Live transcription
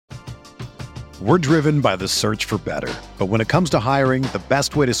We're driven by the search for better. But when it comes to hiring, the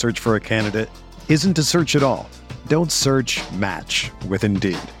best way to search for a candidate isn't to search at all. Don't search, match with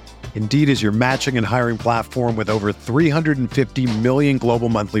Indeed. Indeed is your matching and hiring platform with over 350 million global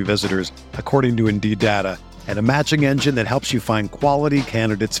monthly visitors, according to Indeed data, and a matching engine that helps you find quality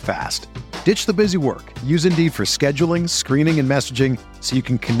candidates fast. Ditch the busy work. Use Indeed for scheduling, screening, and messaging so you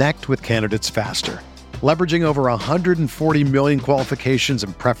can connect with candidates faster. Leveraging over 140 million qualifications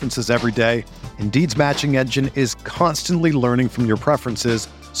and preferences every day, Indeed's matching engine is constantly learning from your preferences,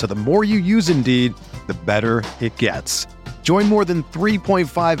 so the more you use Indeed, the better it gets. Join more than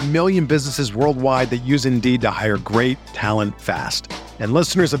 3.5 million businesses worldwide that use Indeed to hire great talent fast. And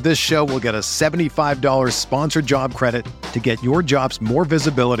listeners of this show will get a $75 sponsored job credit to get your jobs more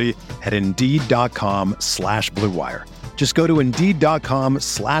visibility at Indeed.com/Blue Wire. Just go to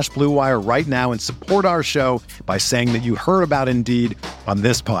Indeed.com/Blue Wire right now and support our show by saying that you heard about Indeed on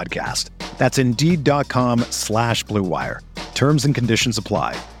this podcast. That's Indeed.com/Blue Wire. Terms and conditions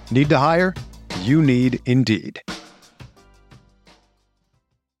apply. Need to hire? You need Indeed.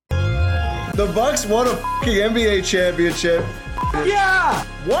 The Bucks won a fucking NBA championship. Yeah!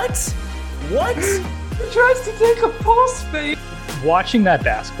 What? What? He tries to take a post fake. Watching that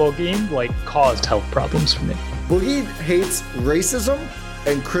basketball game, caused health problems for me. Boogie hates racism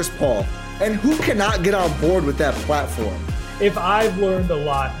and Chris Paul. And who cannot get on board with that platform? If I've learned a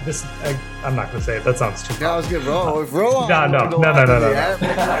lot, I'm not going to say it. That sounds too I was getting wrong. If Rowan No.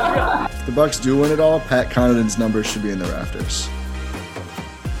 If the Bucks do win it all, Pat Connaughton's numbers should be in the rafters.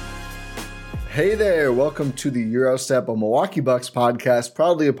 Hey there, welcome to the Gyro Step, a Milwaukee Bucks podcast,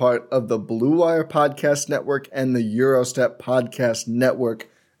 proudly a part of the Blue Wire Podcast Network and the Gyro Step Podcast Network.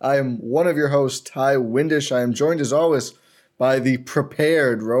 I am one of your hosts, Ty Windish. I am joined as always by the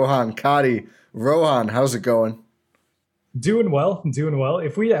prepared Rohan Kadi. Rohan, how's it going? Doing well.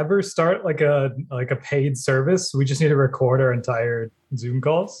 If we ever start like a paid service, we just need to record our entire Zoom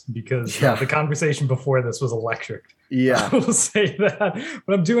calls because the conversation before this was electric. Yeah. I will say that.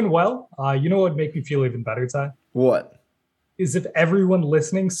 But I'm doing well. You know what would make me feel even better, Ty? What? Is if everyone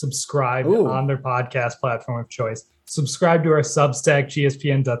listening subscribed on their podcast platform of choice. Subscribe to our Substack,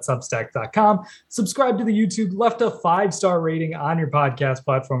 gspn.substack.com. Subscribe to the YouTube, left a 5-star rating on your podcast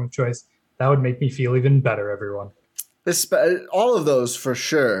platform of choice. That would make me feel even better, everyone. All of those for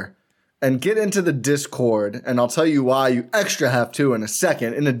sure. And get into the Discord, and I'll tell you why you extra have to in a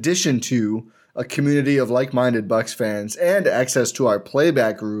second, in addition to a community of like-minded Bucks fans and access to our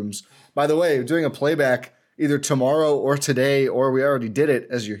playback rooms. By the way, we're doing a playback either tomorrow or today, or we already did it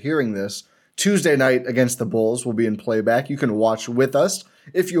as you're hearing this. Tuesday night against the Bulls will be in playback. You can watch with us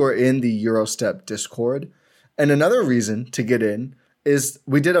if you are in the Gyro Step Discord. And another reason to get in is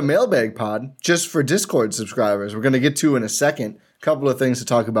we did a mailbag pod just for Discord subscribers. We're going to get to in a second. A couple of things to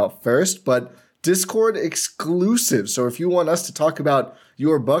talk about first, but Discord exclusive. So if you want us to talk about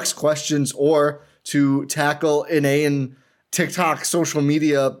your Bucks questions or to tackle inane TikTok social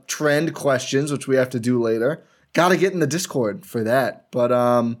media trend questions, which we have to do later, got to get in the Discord for that. But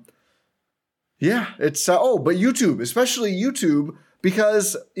it's but YouTube, especially YouTube,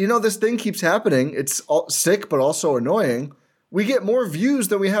 because this thing keeps happening. It's sick but also annoying. We get more views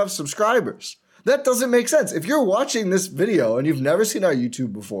than we have subscribers. That doesn't make sense. If you're watching this video and you've never seen our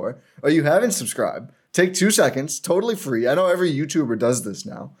YouTube before, or you haven't subscribed, take 2 seconds, totally free. I know every YouTuber does this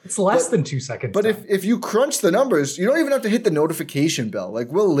now. It's less than 2 seconds. But if you crunch the numbers, you don't even have to hit the notification bell.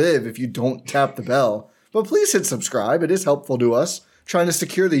 We'll live if you don't tap the bell. But please hit subscribe. It is helpful to us trying to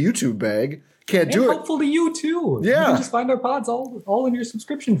secure the YouTube bag. Can't do it. Helpful to you too. Yeah. You can just find our pods all in your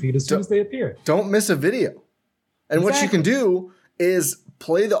subscription feed as soon as they appear. Don't miss a video. And what you can do is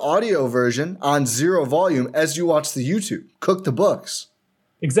play the audio version on 0 volume as you watch the YouTube. Cook the books.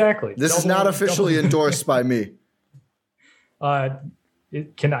 Exactly. This is not officially endorsed by me.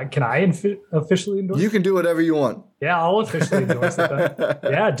 Can I officially endorse it? You can do whatever you want. Yeah, I'll officially endorse it then.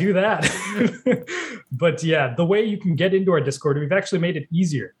 Yeah, do that. But yeah, the way you can get into our Discord, we've actually made it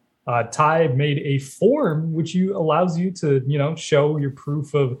easier. Ty made a form which allows you to, show your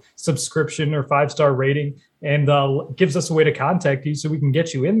proof of subscription or 5-star rating and gives us a way to contact you so we can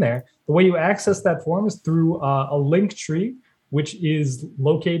get you in there. The way you access that form is through a link tree, which is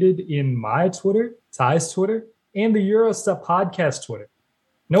located in my Twitter, Ty's Twitter, and the Gyro Step podcast Twitter.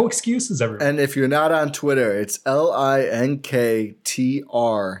 No excuses, everyone. And if you're not on Twitter, it's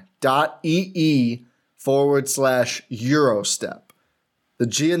linktr.ee/Eurostep. The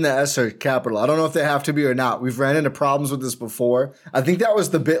G and the S are capital. I don't know if they have to be or not. We've ran into problems with this before. I think that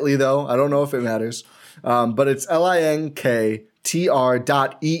was the bit.ly, though. I don't know if it matters. But it's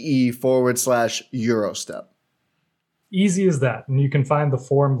linktr.ee/Eurostep. Easy as that. And you can find the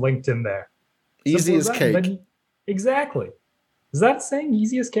form linked in there. Easy as cake. Exactly. Is that saying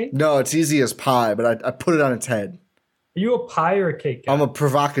easy as cake? No, it's easy as pie, but I put it on its head. Are you a pie or a cake guy? I'm a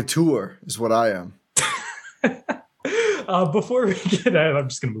provocateur, is what I am. Before we get, I'm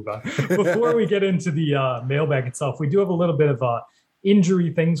just going to move on. Before we get into the mailbag itself, we do have a little bit of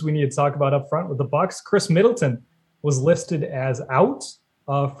injury things we need to talk about up front with the Bucks. Chris Middleton was listed as out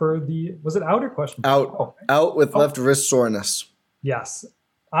was it out or question? Out with left wrist soreness. Yes.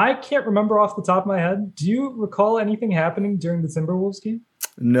 I can't remember off the top of my head. Do you recall anything happening during the Timberwolves game?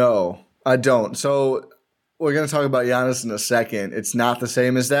 No, I don't. So we're going to talk about Giannis in a second. It's not the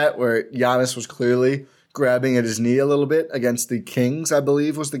same as that, where Giannis was clearly grabbing at his knee a little bit against the Kings, I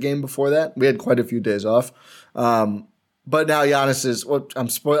believe, was the game before that. We had quite a few days off. But now Giannis is, I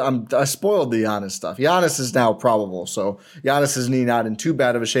spoiled the Giannis stuff. Giannis is now probable. So Giannis's knee not in too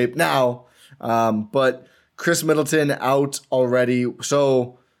bad of a shape now. But Chris Middleton out already.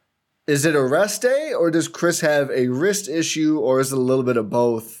 So is it a rest day, or does Chris have a wrist issue, or is it a little bit of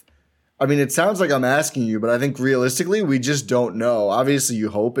both? I mean, it sounds like I'm asking you, but I think realistically, we just don't know. Obviously, you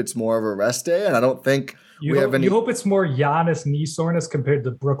hope it's more of a rest day, and I don't think you hope it's more Giannis knee soreness compared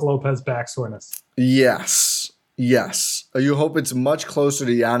to Brook Lopez back soreness. Yes. You hope it's much closer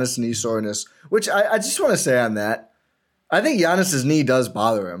to Giannis knee soreness, which I just want to say on that. I think Giannis's knee does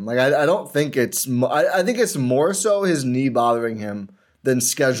bother him. Like I don't think I think it's more so his knee bothering him than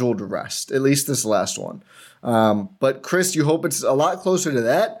scheduled rest, at least this last one. But Chris, you hope it's a lot closer to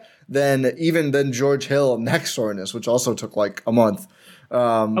that than George Hill neck soreness, which also took like a month.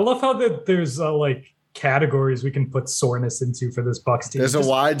 I love how there's like categories we can put soreness into for this Bucks team. There's a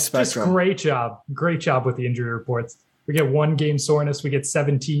wide spectrum. Just great job with the injury reports. We get 1 game soreness, we get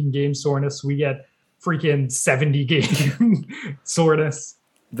 17 game soreness, we get freaking 70 game soreness.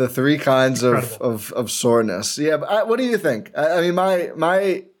 The 3 kinds of soreness. Yeah, but what do you think? I mean,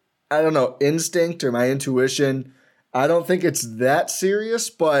 my I don't know, instinct or my intuition, I don't think it's that serious,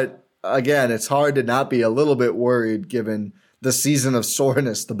 but again, it's hard to not be a little bit worried given the season of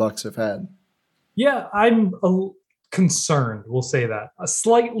soreness the Bucks have had. Yeah, I'm concerned. We'll say that.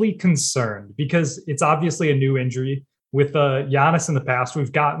 Slightly concerned because it's obviously a new injury. With Giannis in the past,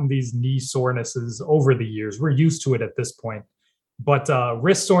 we've gotten these knee sorenesses over the years. We're used to it at this point. But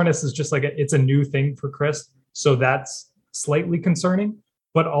wrist soreness is just like it's a new thing for Chris. So that's slightly concerning.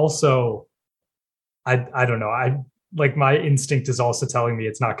 But also, I don't know. My instinct is also telling me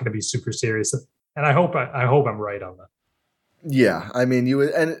it's not going to be super serious. And I hope I'm right on that. Yeah, I mean,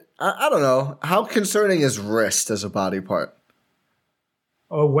 I don't know. How concerning is wrist as a body part?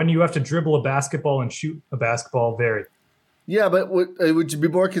 Oh, when you have to dribble a basketball and shoot a basketball, very. Yeah, but would you be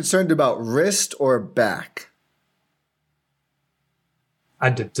more concerned about wrist or back?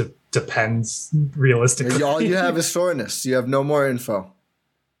 Depends, realistically. All you have is soreness. You have no more info.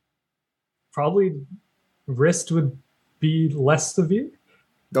 Probably wrist would be less severe.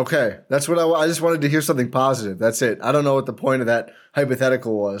 Okay, that's what I just wanted to hear something positive. That's it. I don't know what the point of that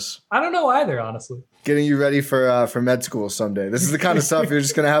hypothetical was. I don't know either, honestly. Getting you ready for med school someday. This is the kind of stuff you're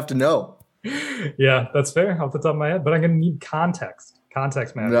just going to have to know. Yeah, that's fair off the top of my head, but I'm going to need context.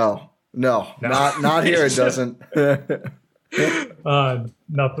 Context matters. No, not here. It doesn't.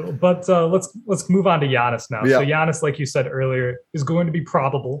 Nothing. But let's move on to Giannis now. Yeah. So Giannis, like you said earlier, is going to be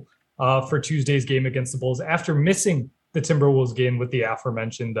probable for Tuesday's game against the Bulls after missing the Timberwolves game with the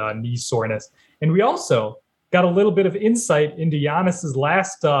aforementioned knee soreness. And we also got a little bit of insight into Giannis's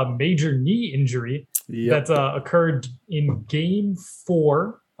last major knee injury that occurred in Game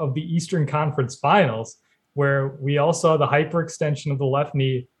 4 of the Eastern Conference Finals, where we all saw the hyperextension of the left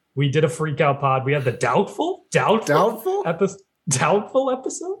knee. We did a freak out pod. We had the doubtful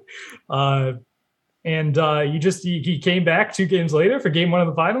episode. He came back 2 games later for Game 1 of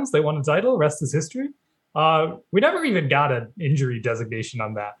the Finals. They won the title. Rest is history. We never even got an injury designation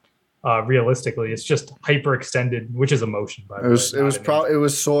on that. Realistically, it's just hyperextended, which is a motion. By the way, it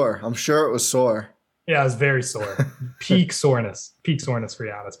was sore. I'm sure it was sore. Yeah, it was very sore. Peak soreness for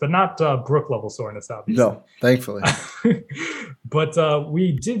Giannis, but not Brook level soreness, obviously. No, thankfully. But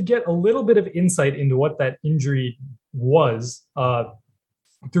we did get a little bit of insight into what that injury was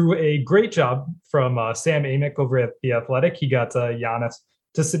through a great job from Sam Amick over at The Athletic. He got Giannis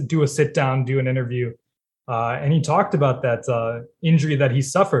to do a sit down, do an interview. And he talked about that injury that he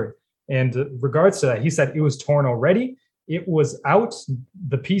suffered. And in regards to that, he said it was torn already. It was out.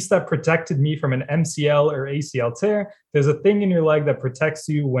 The piece that protected me from an MCL or ACL tear. There's a thing in your leg that protects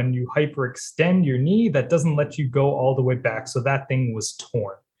you when you hyperextend your knee that doesn't let you go all the way back. So that thing was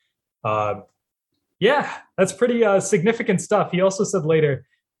torn. Yeah, that's pretty significant stuff. He also said later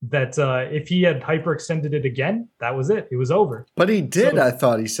that if he had hyperextended it again, that was it. It was over. But he did, I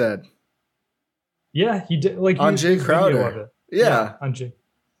thought he said. Yeah, he did. Like on Jay there's video Crowder. of it. Yeah. On Jay.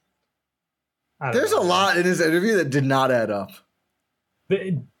 There's a lot in his interview that did not add up.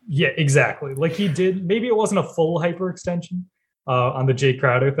 Yeah, exactly. Like he did. Maybe it wasn't a full hyperextension on the Jay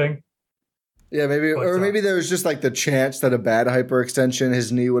Crowder thing. Yeah, maybe there was just like the chance that a bad hyperextension,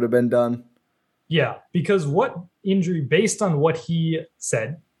 his knee would have been done. Yeah, because what injury, based on what he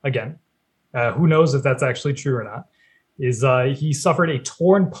said, again, who knows if that's actually true or not, is he suffered a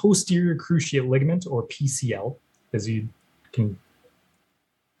torn posterior cruciate ligament, or PCL, as you can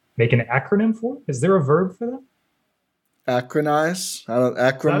make an acronym for. Is there a verb for that? Acronize?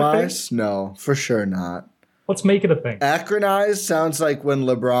 Acromise? No, for sure not. Let's make it a thing. Acronize sounds like when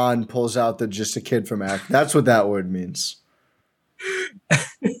LeBron pulls out the just a kid from Ac. That's what that word means.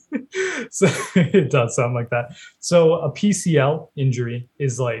 So it does sound like that. So a PCL injury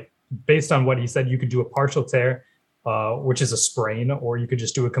is like, based on what he said, you could do a partial tear, which is a sprain, or you could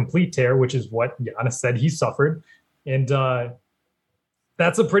just do a complete tear, which is what Giannis said he suffered. And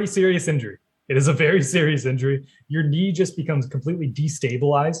that's a pretty serious injury. It is a very serious injury. Your knee just becomes completely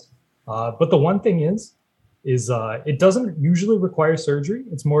destabilized. But the one thing is it doesn't usually require surgery.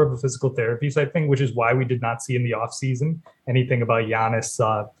 It's more of a physical therapy type thing, which is why we did not see in the offseason anything about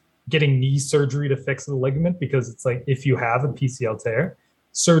Giannis getting knee surgery to fix the ligament, because it's like, if you have a PCL tear,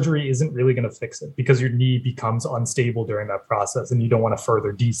 surgery isn't really going to fix it, because your knee becomes unstable during that process and you don't want to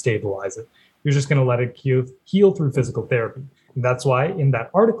further destabilize it. You're just going to let it heal through physical therapy. And that's why in that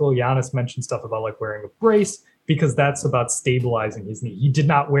article, Giannis mentioned stuff about like wearing a brace, because that's about stabilizing his knee. He did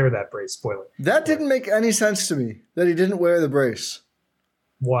not wear that brace, spoiler. That didn't make any sense to me, that he didn't wear the brace.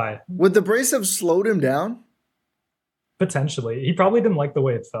 Why? Would the brace have slowed him down? Potentially. He probably didn't like the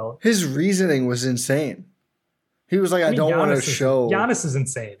way it felt. His reasoning was insane. He was like, I don't want to show. Giannis is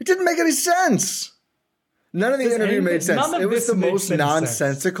insane. It didn't make any sense. None of the interview made sense. It was the most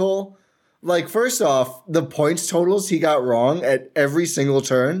nonsensical. Like, first off, the points totals he got wrong at every single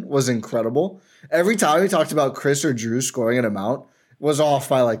turn was incredible. Every time he talked about Chris or Drew scoring an amount was off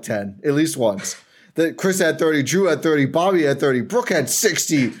by like 10, at least once. That Chris had 30, Drew had 30, Bobby had 30, Brooke had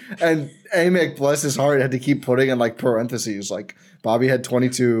 60, and Amick, bless his heart, had to keep putting in like parentheses, like Bobby had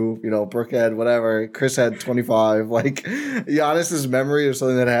 22, Brooke had whatever, Chris had 25. Like, Giannis's memory of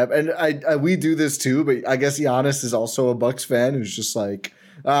something that happened, and we do this too, but I guess Giannis is also a Bucks fan who's just like,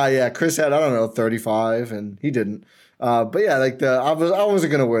 yeah, Chris had, 35, and he didn't. But yeah, like I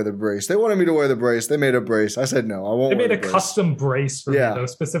wasn't gonna wear the brace. They wanted me to wear the brace. They made a brace. I said no, I won't. They made a custom brace for me, though,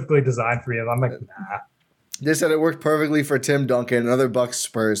 specifically designed for you. I'm like, nah. They said it worked perfectly for Tim Duncan, another Bucks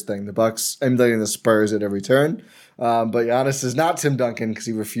Spurs thing. The Bucks emulating the Spurs at every turn. But Giannis is not Tim Duncan because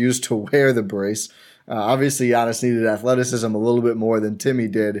he refused to wear the brace. Obviously, Giannis needed athleticism a little bit more than Timmy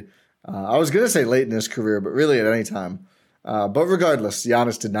did. I was gonna say late in his career, but really at any time. But regardless,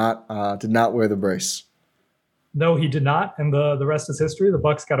 Giannis did not wear the brace. No, he did not, and the rest is history. The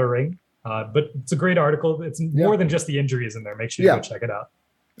Bucks got a ring, but it's a great article. It's more than just the injuries in there. Make sure you go check it out.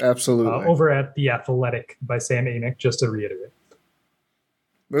 Absolutely. Over at The Athletic by Sam Amick, just to reiterate.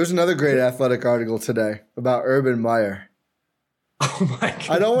 There's another great Athletic article today about Urban Meyer. Oh my God.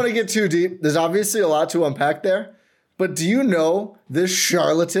 I don't want to get too deep. There's obviously a lot to unpack there, but do you know this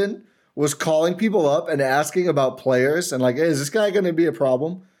charlatan was calling people up and asking about players and like, hey, is this guy going to be a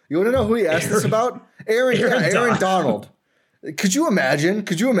problem? You want to know who he asked this about? Aaron Donald. Could you imagine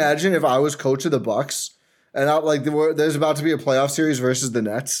if I was coach of the Bucks and there's about to be a playoff series versus the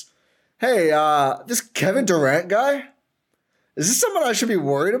Nets? Hey, this Kevin Durant guy, is this someone I should be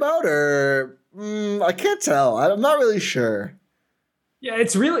worried about, or I can't tell. I'm not really sure. Yeah,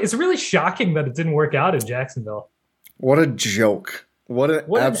 it's really shocking that it didn't work out in Jacksonville. What a joke. What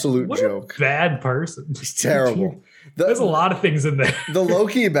an absolute joke. A bad person. He's terrible. There's a lot of things in there. The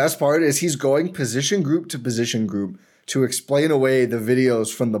low-key best part is he's going position group to position group to explain away the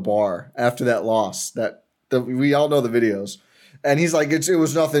videos from the bar after that loss. We all know the videos. And he's like, it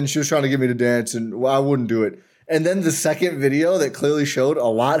was nothing. She was trying to get me to dance, and I wouldn't do it. And then the second video that clearly showed a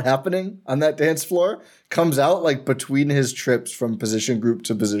lot happening on that dance floor comes out like between his trips from position group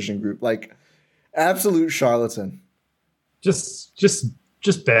to position group. Like, absolute charlatan.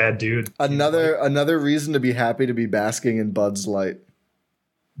 Just bad, dude. Another reason to be happy to be basking in Bud's Light.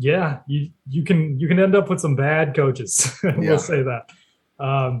 Yeah, you can end up with some bad coaches. We'll say that.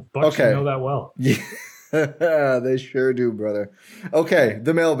 Bucks know that well. Yeah, they sure do, brother. Okay,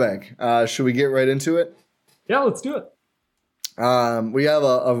 the mailbag. Should we get right into it? Yeah, let's do it. We have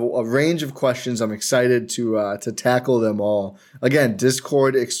a range of questions. I'm excited to tackle them all. Again,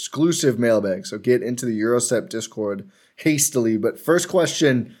 Discord exclusive mailbag. So get into the Gyro Step Discord hastily. But first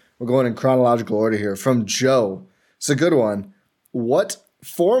question, we're going in chronological order here, from Joe. It's a good one. What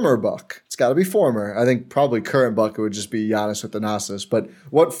former Buck. It's got to be former. I think probably current Buck it would just be Giannis with Thanasis. But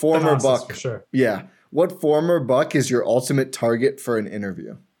what former Thanasis, Buck? for sure. Yeah. What former Buck is your ultimate target for an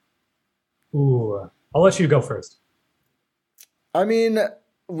interview? Ooh, I'll let you go first. I mean,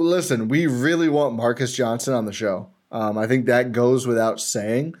 listen, we really want Marcus Johnson on the show. I think that goes without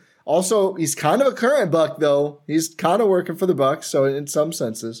saying. Also, he's kind of a current Buck, though. He's kind of working for the Bucks, so in some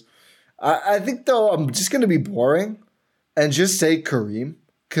senses. I think, though, I'm just going to be boring and just say Kareem,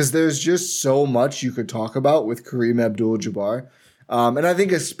 because there's just so much you could talk about with Kareem Abdul-Jabbar. And I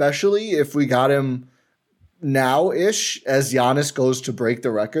think especially if we got him now-ish as Giannis goes to break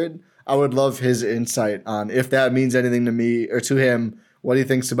the record, I would love his insight on if that means anything to me or to him, what he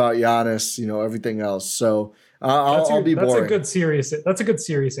thinks about Giannis, everything else. So I'll be boring. That's a good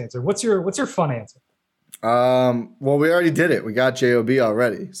serious answer. What's your fun answer? Well, we already did it. We got JOB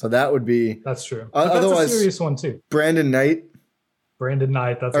already, so that would be. That's true. Otherwise, that's a serious one too. Brandon Knight.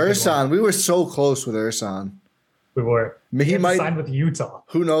 That's Ersan. We were so close with Ersan. We were. He might sign with Utah.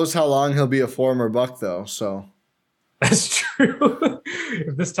 Who knows how long he'll be a former Buck though? So that's true.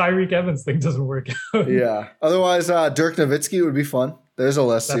 If this Tyreek Evans thing doesn't work out, yeah. Otherwise, Dirk Nowitzki would be fun. There's a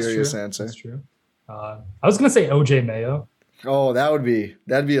less serious answer. That's true. I was gonna say OJ Mayo. Oh, that'd be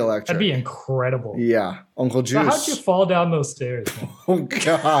electric. That'd be incredible. Yeah, Uncle Juice. So how'd you fall down those stairs? Oh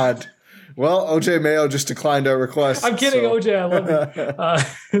God. Well, OJ Mayo just declined our request. I'm kidding, so. OJ. I love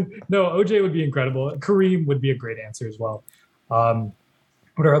you. No, OJ would be incredible. Kareem would be a great answer as well. What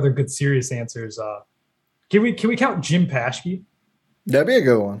are other good serious answers? Can we count Jim Paschke? That'd be a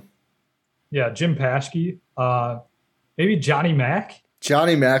good one. Yeah, Jim Paschke. Maybe Johnny Mack.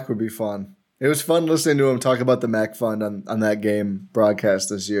 Johnny Mack would be fun. It was fun listening to him talk about the Mac Fund on that game broadcast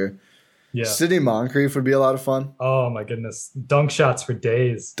this year. Yeah. Sidney Moncrief would be a lot of fun. Oh, my goodness. Dunk shots for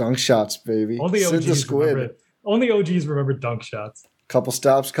days. Dunk shots, baby. Only OGs remember dunk shots. Couple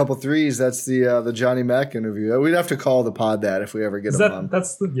stops, couple threes. That's the Johnny Mack interview. We'd have to call the pod that if we ever get him on.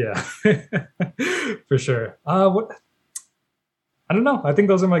 For sure. What? I don't know. I think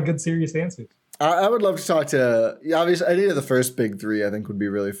those are my good serious answers. I would love to talk to, obviously, any of the first big three, I think, would be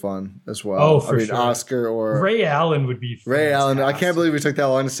really fun as well. Oh, for sure. Oscar or Ray Allen would be fantastic. Ray Allen. I can't believe we took that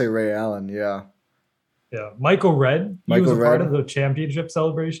long to say Ray Allen. Yeah. Yeah. Michael Redd. He was a part of the championship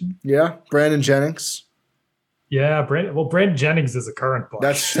celebration. Yeah. Brandon Jennings. Yeah. Brandon Jennings is a current Buck.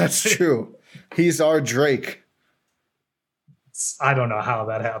 That's true. He's our Drake. I don't know how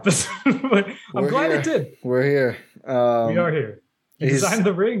that happened, but I'm glad it did. We're here. We are here. He designed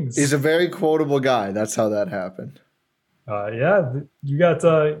the rings. He's a very quotable guy. That's how that happened. Yeah, you got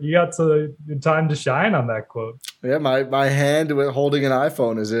time to shine on that quote. Yeah, my hand with holding an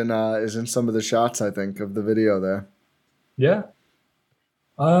iPhone is in some of the shots, I think, of the video there. Yeah.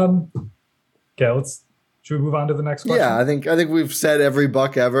 Okay, should we move on to the next question? Yeah, I think we've said every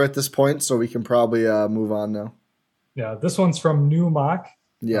Buck ever at this point, so we can probably move on now. Yeah, this one's from New Mock.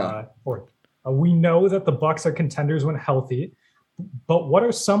 Yeah. We know that the Bucks are contenders when healthy. But what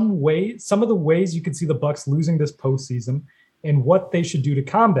are some of the ways you could see the Bucks losing this postseason and what they should do to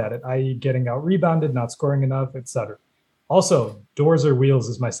combat it, i.e. getting out rebounded, not scoring enough, etc. Also, doors or wheels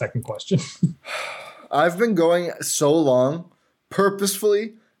is my second question. I've been going so long,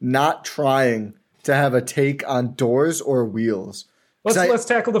 purposefully not trying to have a take on doors or wheels. Let's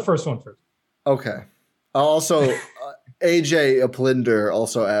tackle the first one first. Okay. Also, AJ Uplinder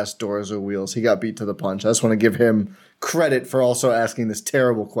also asked doors or wheels. He got beat to the punch. I just want to give him credit for also asking this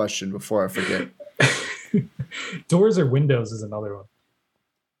terrible question before I forget. Doors or windows is another one.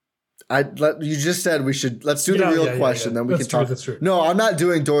 You just said let's do the real question, then we can talk. That's true. No, I'm not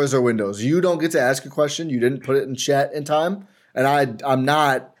doing doors or windows. You don't get to ask a question. You didn't put it in chat in time, and I'm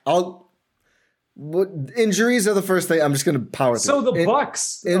not. Injuries are the first thing. I'm just going to power through. So the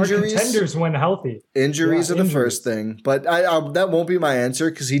Bucks are contenders when healthy. Injuries are the first thing, but that won't be my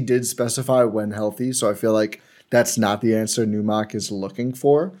answer because he did specify when healthy. So I feel like that's not the answer Newmark is looking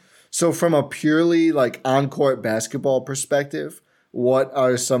for. So from a purely on-court basketball perspective, what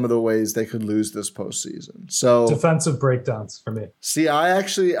are some of the ways they could lose this postseason? So defensive breakdowns for me. See,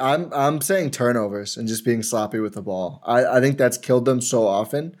 I'm saying turnovers and just being sloppy with the ball. I think that's killed them so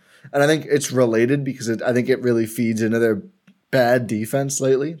often. And I think it's related because I think it really feeds into their bad defense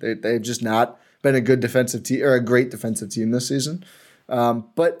lately. They've just not been a good defensive team or a great defensive team this season.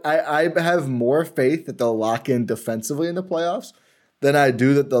 But I have more faith that they'll lock in defensively in the playoffs than I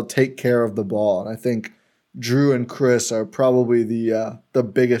do that they'll take care of the ball. And I think Drew and Chris are probably the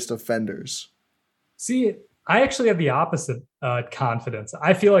biggest offenders. See, I actually have the opposite confidence.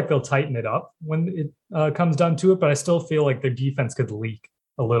 I feel like they'll tighten it up when it comes down to it, but I still feel like their defense could leak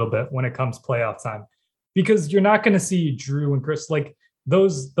a little bit when it comes playoff time because you're not going to see Drew and Chris.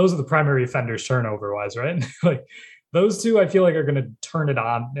 those are the primary offenders turnover wise, right? Like those two, I feel like are going to turn it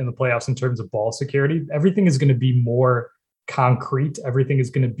on in the playoffs in terms of ball security. Everything is going to be more concrete. Everything is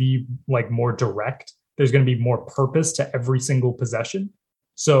going to be like more direct. There's going to be more purpose to every single possession.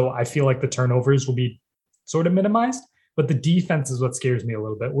 So I feel like the turnovers will be sort of minimized, but the defense is what scares me a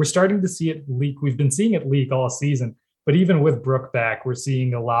little bit. We're starting to see it leak. We've been seeing it leak all season, but even with Brook back, we're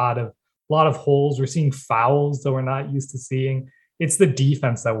seeing a lot of holes. We're seeing fouls that we're not used to seeing. It's the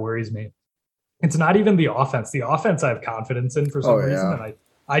defense that worries me. It's not even the offense. The offense I have confidence in for some reason, and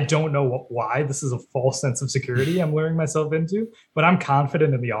I don't know why. This is a false sense of security I'm luring myself into, but I'm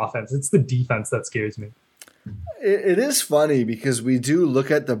confident in the offense. It's the defense that scares me. It is funny because we do look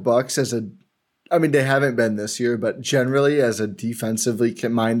at the Bucks as they haven't been this year, but generally as a defensively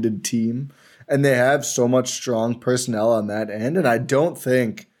minded team, and they have so much strong personnel on that end. And I don't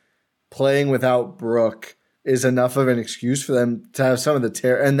think playing without Brook is enough of an excuse for them to have some of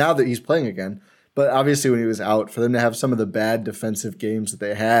the and now that he's playing again, but obviously when he was out, for them to have some of the bad defensive games that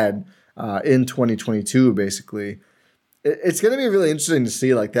they had in 2022, basically. It's going to be really interesting to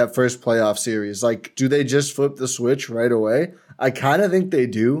see like that first playoff series. Like, do they just flip the switch right away? I kind of think they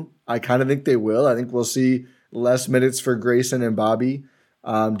do. I kind of think they will. I think we'll see less minutes for Grayson and Bobby,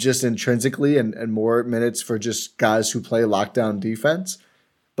 just intrinsically, and more minutes for just guys who play lockdown defense.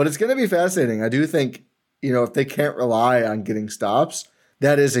 But it's going to be fascinating. I do think, if they can't rely on getting stops,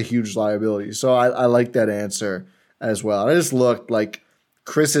 that is a huge liability. So I like that answer as well. I just looked like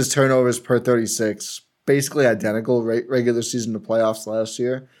Chris's turnovers per 36, basically identical regular season to playoffs last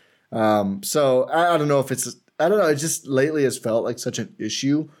year. So I don't know if it just lately has felt like such an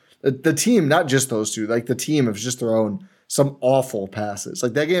issue. The team, not just those two, like the team has just thrown some awful passes.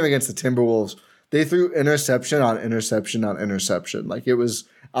 Like that game against the Timberwolves, they threw interception on interception on interception. Like it was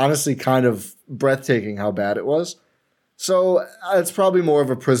honestly kind of breathtaking how bad it was. So it's probably more of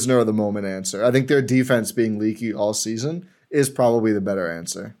a prisoner of the moment answer. I think their defense being leaky all season is probably the better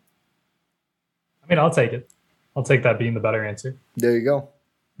answer. I mean, I'll take it. I'll take that being the better answer. There you go.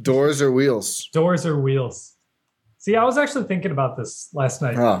 Doors or wheels? Doors or wheels. See, I was actually thinking about this last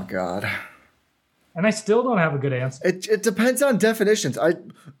night. Oh, God. And I still don't have a good answer. It depends on definitions.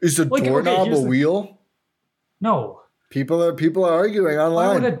 Is a doorknob a wheel? No. People are arguing online.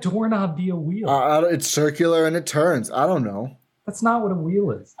 Why would a doorknob be a wheel? It's circular and it turns. I don't know. That's not what a wheel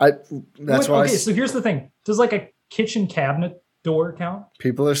is. So here's the thing. Does like a kitchen cabinet door count?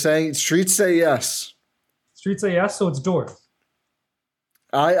 People are saying, streets say yes. Streets say yes, so it's doors.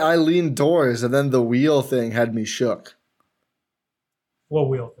 I leaned doors, and then the wheel thing had me shook. What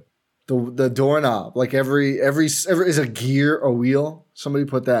wheel thing? The doorknob. Like every is a gear a wheel? Somebody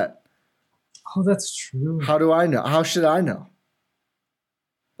put that. Oh, that's true. How do I know? How should I know?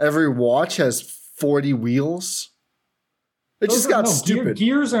 Every watch has 40 wheels. Stupid.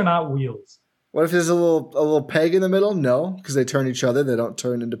 Gears are not wheels. What if there's a little peg in the middle? No, because they turn each other. They don't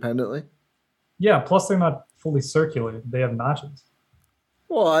turn independently. Yeah, plus they're not fully circular. They have notches.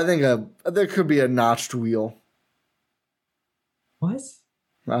 Well, I think there could be a notched wheel. What?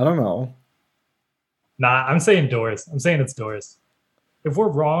 I don't know. Nah, I'm saying doors. I'm saying it's doors. If we're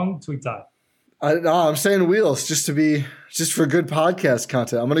wrong, tweet time. I'm saying wheels just for good podcast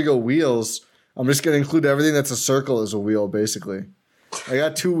content. I'm going to go wheels. I'm just going to include everything that's a circle as a wheel, basically. I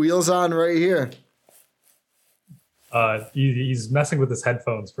got two wheels on right here. He's messing with his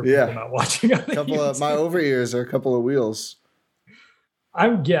headphones for people not watching. My over ears are a couple of wheels.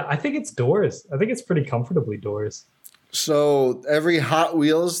 I think it's doors. I think it's pretty comfortably doors. So every Hot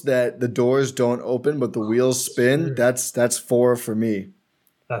Wheels that the doors don't open but the wheels spin, that's 4 for me.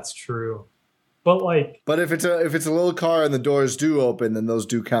 That's true. But if it's a little car and the doors do open, then those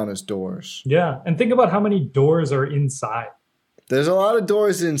do count as doors. Yeah, and think about how many doors are inside. There's a lot of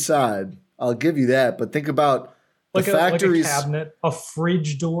doors inside. I'll give you that, but think about the factories, like a cabinet, a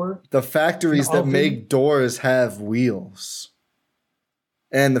fridge door. The factories that make doors have wheels.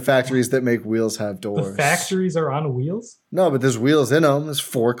 And the factories that make wheels have doors. The factories are on wheels? No, but there's wheels in them. There's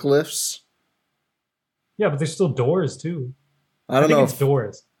forklifts. Yeah, but there's still doors too. I don't know. It's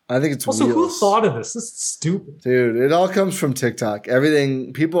doors. I think it's also, wheels. Who thought of this? This is stupid. Dude, it all comes from TikTok.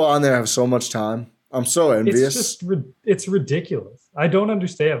 People on there have so much time. I'm so envious. It's ridiculous. I don't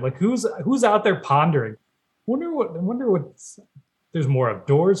understand. Like who's out there pondering? Wonder what there's more of,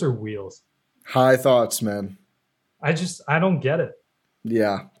 doors or wheels? High thoughts, man. I don't get it.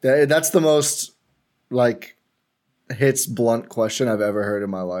 Yeah. That's the most hits blunt question I've ever heard in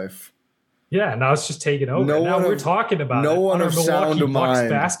my life. Yeah, now it's just taken over. We're talking about one of sound mind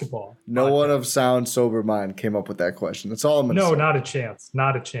basketball. No one of sound sober mind came up with that question. That's all I'm going to say. No, not a chance.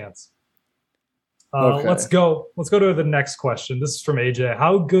 Not a chance. Okay. Let's go to the next question. This is from AJ.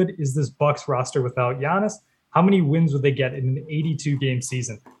 How good is this Bucks roster without Giannis? How many wins would they get in an 82 game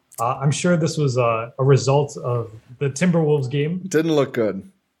season? I'm sure this was a result of the Timberwolves game. Didn't look good.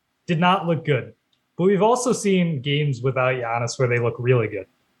 Did not look good. But we've also seen games without Giannis where they look really good.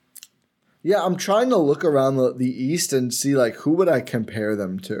 Yeah, I'm trying to look around the East and see like who would I compare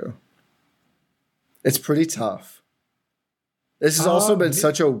them to. It's pretty tough. This has also been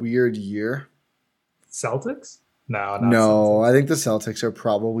such a weird year. Celtics? No, no. Celtics. I think the Celtics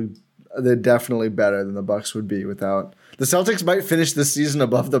are they're definitely better than the Bucks would be without. The Celtics might finish this season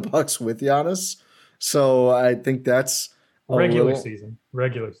above the Bucks with Giannis. So I think that's regular season.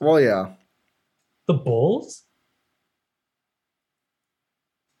 Well, yeah. The Bulls?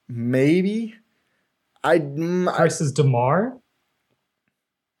 Maybe. Chris is DeMar.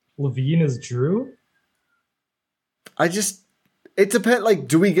 Levine is Drew. It depends. Like,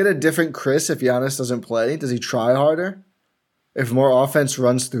 do we get a different Chris if Giannis doesn't play? Does he try harder? If more offense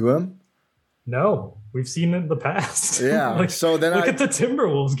runs through him? No, we've seen it in the past. Yeah. So then look at the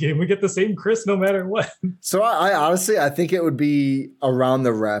Timberwolves game. We get the same Chris no matter what. So I honestly, I think it would be around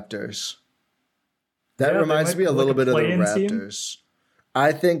the Raptors. That reminds me a little bit of the Raptors. Team?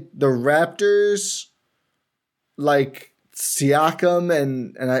 I think the Raptors, like Siakam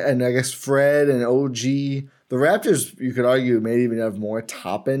and I guess Fred and OG, the Raptors, you could argue, may even have more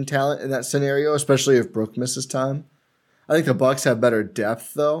top-end talent in that scenario, especially if Brook misses time. I think the Bucks have better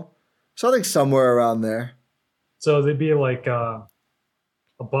depth, though. So I think somewhere around there. So they'd be like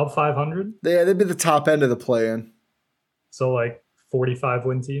above 500? Yeah, they'd be the top end of the play-in. So like 45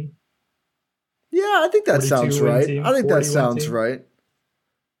 win team? Yeah, I think that sounds right. I think that sounds right.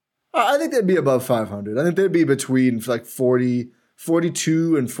 I think they'd be above 500. I think they'd be between like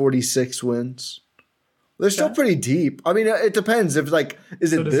 42 and 46 wins. They're still pretty deep. I mean, it depends. If like,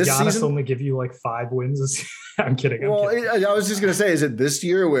 is it this season? Does Giannis only give you like 5 wins? I'm kidding. I was just gonna say, is it this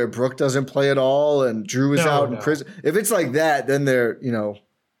year where Brook doesn't play at all and Drew is out and Chris? If it's like that, then they're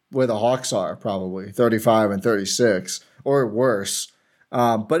where the Hawks are probably 35 and 36 or worse.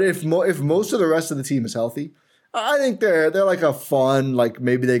 But if most of the rest of the team is healthy, I think they're like a fun, like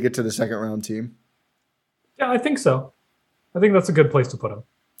maybe they get to the second round team. Yeah, I think so. I think that's a good place to put them.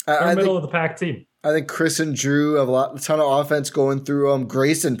 They're middle of the pack team. I think Chris and Drew have a ton of offense going through them.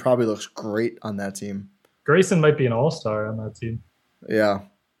 Grayson probably looks great on that team. Grayson might be an all-star on that team. Yeah.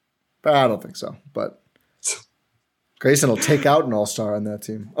 But I don't think so. But Grayson will take out an all-star on that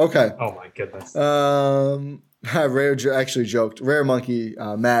team. Okay. Oh, my goodness. Rare actually joked. Rare Monkey,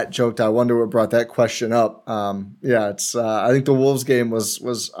 Matt joked, I wonder what brought that question up. It's I think the Wolves game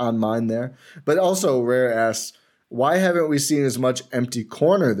was on mine there. But also Rare asks, why haven't we seen as much empty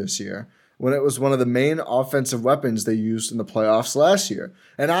corner this year when it was one of the main offensive weapons they used in the playoffs last year?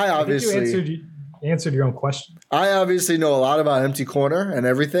 And I think you answered your own question. I obviously know a lot about empty corner and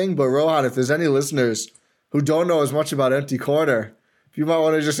everything, but Rohan, if there's any listeners who don't know as much about empty corner, if you might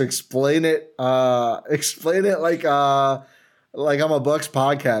want to just explain it like I'm a Bucks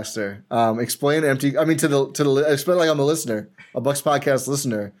podcaster. Explain empty. I mean, explain like I'm a listener, a Bucks podcast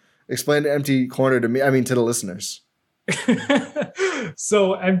listener. Explain the empty corner to me. I mean, to the listeners.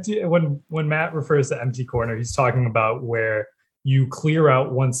 So empty. When Matt refers to empty corner, he's talking about where you clear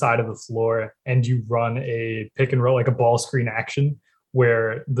out one side of the floor and you run a pick and roll, like a ball screen action,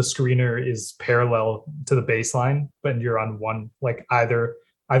 where the screener is parallel to the baseline, but you're on one, like either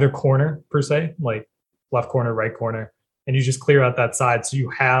corner per se, like left corner, right corner, and you just clear out that side. So you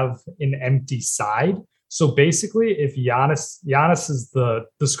have an empty side. So basically, if Giannis is the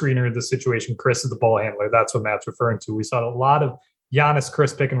screener in the situation, Chris is the ball handler. That's what Matt's referring to. We saw a lot of Giannis,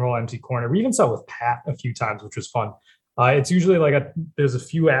 Chris pick and roll empty corner. We even saw it with Pat a few times, which was fun. It's usually like there's a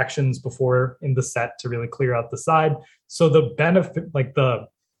few actions before in the set to really clear out the side. So the benefit, like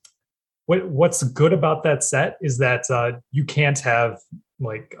what's good about that set is that you can't have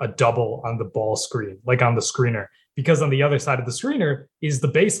like a double on the ball screen, like on the screener, because on the other side of the screener is the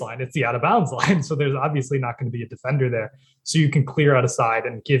baseline. It's the out of bounds line. So there's obviously not going to be a defender there. So you can clear out a side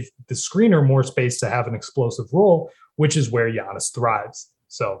and give the screener more space to have an explosive role, which is where Giannis thrives.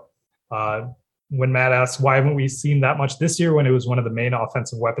 So when Matt asks, why haven't we seen that much this year when it was one of the main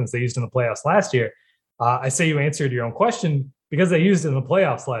offensive weapons they used in the playoffs last year? I say you answered your own question because they used it in the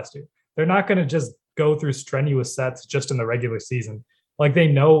playoffs last year. They're not going to just go through strenuous sets just in the regular season. Like they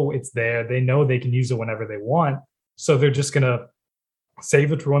know it's there. They know they can use it whenever they want. So they're just going to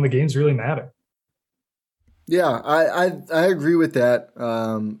save it for when the games really matter. Yeah, I agree with that.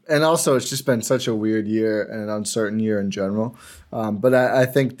 And also, it's just been such a weird year and an uncertain year in general. But I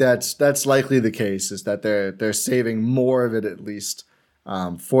think that's likely the case, is that they're saving more of it at least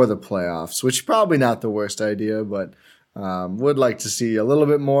for the playoffs, which is probably not the worst idea, but would like to see a little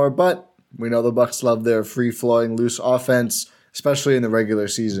bit more. But we know the Bucks love their free-flowing, loose offense, especially in the regular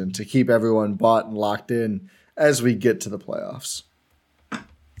season, to keep everyone bought and locked in as we get to the playoffs.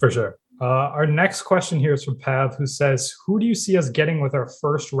 For sure. Our next question here is from Pav, who says, who do you see us getting with our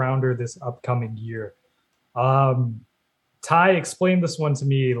first rounder this upcoming year? Ty, explain this one to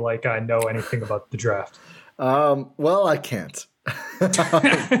me like I know anything about the draft. Well, I can't.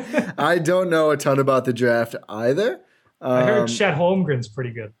 I don't know a ton about the draft either. I heard Chet Holmgren's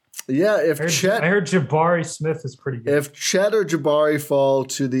pretty good. Yeah, I heard Jabari Smith is pretty good. If Chet or Jabari fall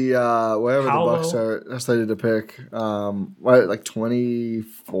to the wherever Paolo. the Bucks are slated to pick, like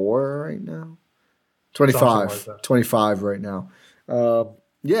 24 right now, 25 right now.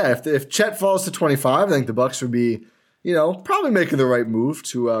 Yeah, if Chet falls to 25, I think the Bucks would be, probably making the right move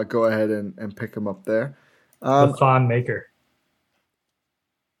to go ahead and pick him up there. The Thon Maker.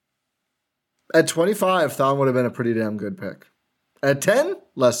 At 25, Thon would have been a pretty damn good pick. At 10,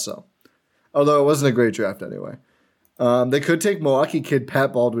 less so. Although it wasn't a great draft anyway. They could take Milwaukee kid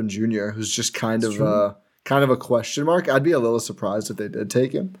Pat Baldwin Jr., who's just kind of a question mark. I'd be a little surprised if they did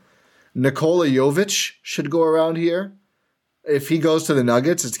take him. Nikola Jovic should go around here. If he goes to the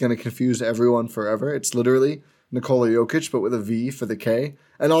Nuggets, it's going to confuse everyone forever. It's literally Nikola Jokic, but with a V for the K.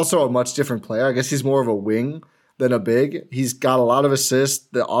 And also a much different player. I guess he's more of a wing than a big. He's got a lot of assists.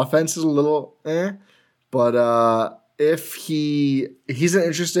 The offense is a little but if he's an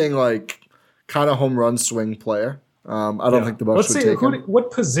interesting kind of home run swing player. I don't think the Bucks would take him.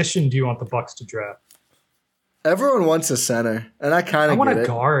 What position do you want the Bucks to draft? Everyone wants a center, and I kind of want a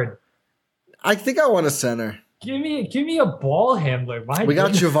guard. I think I want a center. Give me a ball handler. We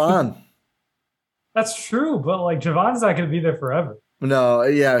got Javon. That's true, but Javon's not going to be there forever. No,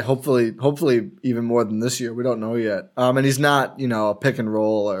 yeah, hopefully even more than this year. We don't know yet. And he's not, a pick and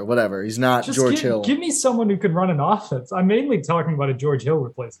roll or whatever. He's not George Hill. Give me someone who can run an offense. I'm mainly talking about a George Hill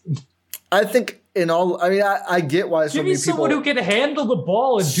replacement. I think I get why so many people... Give me someone who can handle the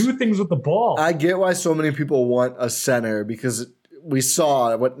ball and do things with the ball. I get why so many people want a center because we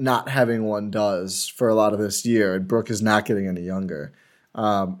saw what not having one does for a lot of this year, and Brooke is not getting any younger.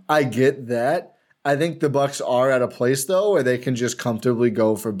 I get that. I think the Bucks are at a place, though, where they can just comfortably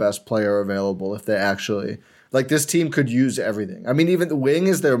go for best player available if they actually... this team could use everything. I mean, even the wing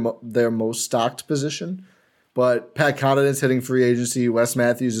is their most stocked position, but Pat Connaughton's hitting free agency. Wes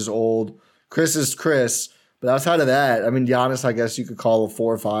Matthews is old. Chris is Chris. But outside of that, I mean, Giannis, I guess you could call a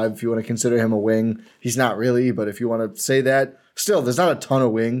 4 or 5 if you want to consider him a wing. He's not really, but if you want to say that, still, there's not a ton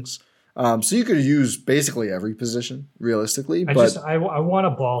of wings. So you could use basically every position, realistically. I want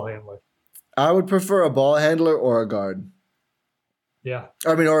a ball handler. I would prefer a ball handler or a guard. Yeah.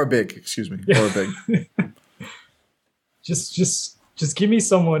 Or a big, excuse me. Or a big. Just give me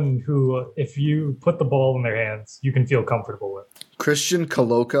someone who, if you put the ball in their hands, you can feel comfortable with. Christian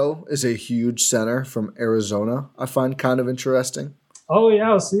Koloko is a huge center from Arizona. I find kind of interesting. Oh, yeah.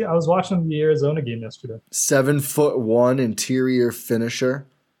 I was watching the Arizona game yesterday. 7'1" interior finisher.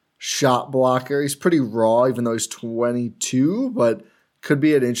 Shot blocker. He's pretty raw, even though he's 22, but could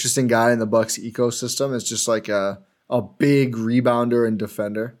be an interesting guy in the Bucks ecosystem. It's just like a big rebounder and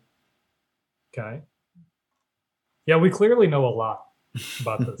defender. Okay. Yeah, we clearly know a lot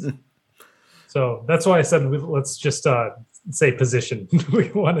about this. So that's why I said let's just say position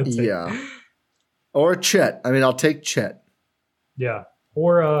we want to take. Yeah. Or Chet. I mean, I'll take Chet. Yeah.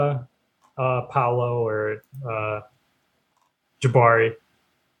 Or Paolo or Jabari.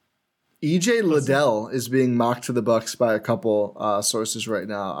 EJ Liddell is being mocked to the Bucks by a couple sources right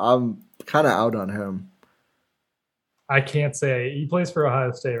now. I'm kind of out on him. I can't say. He plays for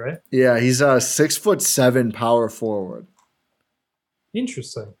Ohio State, right? Yeah, he's a 6'7" power forward.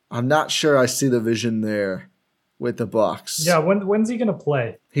 Interesting. I'm not sure I see the vision there with the Bucks. Yeah, when's he gonna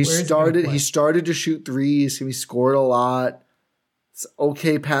play? He started to shoot threes. He scored a lot. It's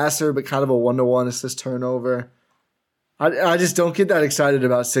okay passer, but kind of a 1-to-1 assist turnover. I just don't get that excited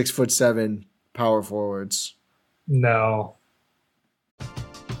about 6'7" power forwards. No.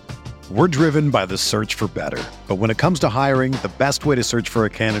 We're driven by the search for better. But when it comes to hiring, the best way to search for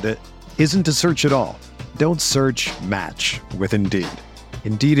a candidate isn't to search at all. Don't search, match with Indeed.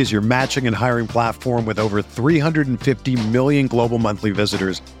 Indeed is your matching and hiring platform with over 350 million global monthly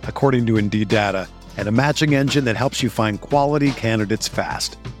visitors, according to Indeed data, and a matching engine that helps you find quality candidates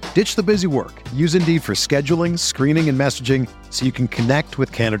fast. Ditch the busy work. Use Indeed for scheduling, screening, and messaging so you can connect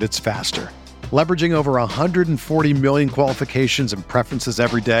with candidates faster. Leveraging over 140 million qualifications and preferences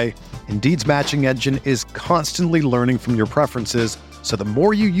every day, Indeed's matching engine is constantly learning from your preferences, so the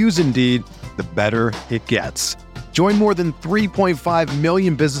more you use Indeed, the better it gets. Join more than 3.5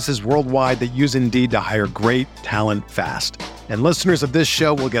 million businesses worldwide that use Indeed to hire great talent fast. And listeners of this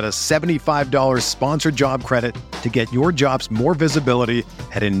show will get a $75 sponsored job credit to get your jobs more visibility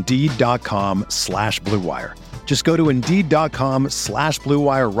at Indeed.com/Blue Wire. Just go to Indeed.com/Blue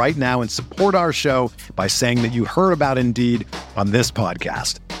Wire right now and support our show by saying that you heard about Indeed on this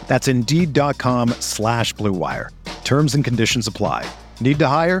podcast. That's Indeed.com/Blue Wire. Terms and conditions apply. Need to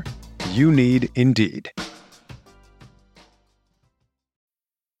hire? You need Indeed.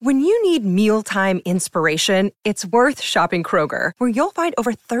 When you need mealtime inspiration, it's worth shopping Kroger, where you'll find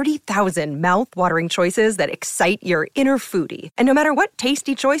over 30,000 mouth-watering choices that excite your inner foodie. And no matter what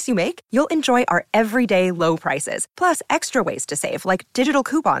tasty choice you make, you'll enjoy our everyday low prices, plus extra ways to save, like digital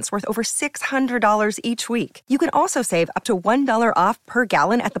coupons worth over $600 each week. You can also save up to $1 off per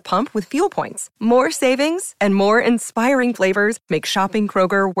gallon at the pump with fuel points. More savings and more inspiring flavors make shopping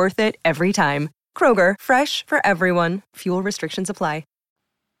Kroger worth it every time. Kroger, fresh for everyone. Fuel restrictions apply.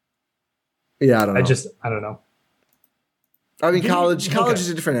 Yeah, I don't know. I don't know. I mean, college is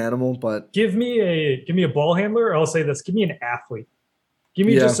a different animal, but Give me a ball handler, or I'll say this: give me an athlete. Give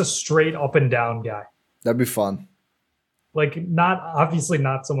me just a straight up and down guy. That'd be fun. Like, obviously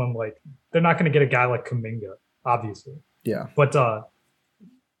not someone like, they're not going to get a guy like Kuminga, obviously. Yeah, but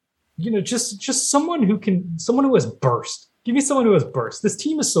just someone who has burst. Give me someone who has burst. This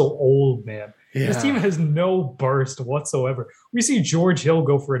team is so old, man. Yeah. This team has no burst whatsoever. We see George Hill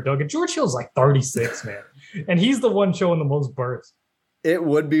go for a dunk, and George Hill's like 36, man. And he's the one showing the most burst. It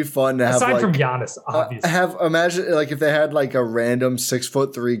would be fun to have, aside from Giannis, obviously. Imagine like if they had like a random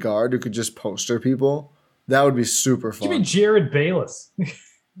 6'3" guard who could just poster people. That would be super fun. Give me Jared Bayless.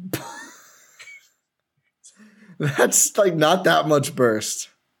 That's like not that much burst.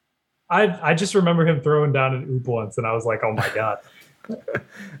 I just remember him throwing down an oop once, and I was like, oh my God.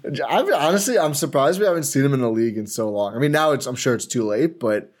 I'm surprised we haven't seen him in the league in so long. I mean, now I'm sure it's too late,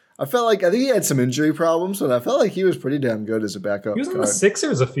 but I think he had some injury problems, but I felt like he was pretty damn good as a backup. He was in the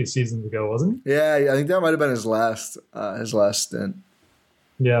Sixers a few seasons ago, wasn't he? Yeah, I think that might have been his last stint.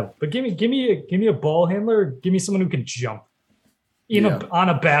 Yeah, but give me a ball handler. Give me someone who can jump on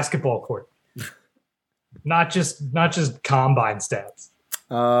a basketball court, not just combine stats.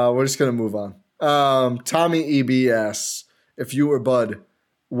 We're just gonna move on. Tommy EBS. If you were Bud,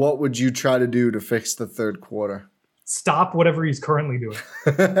 what would you try to do to fix the third quarter? Stop whatever he's currently doing.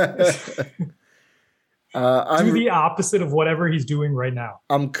 Do the opposite of whatever he's doing right now.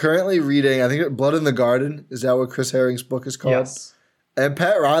 I'm currently reading, I think, Blood in the Garden. Is that what Chris Herring's book is called? Yes. And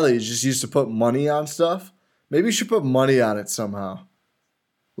Pat Riley just used to put money on stuff. Maybe you should put money on it somehow.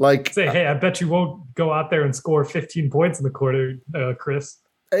 Like, say, hey, I bet you won't go out there and score 15 points in the quarter, Chris.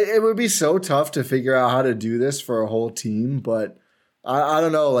 It would be so tough to figure out how to do this for a whole team, but I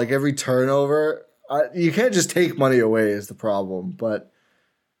don't know. Like every turnover, you can't just take money away is the problem. But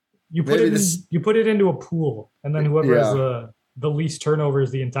you put it into a pool, and then whoever has the least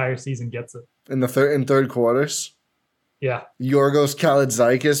turnovers the entire season gets it in third quarters. Yeah, Yorgos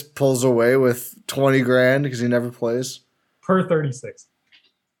Kalaitzakis pulls away with $20,000 because he never plays per 36.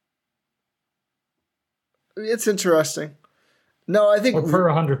 It's interesting. No, I think per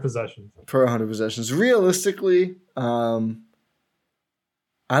 100 possessions. Per 100 possessions. Realistically, I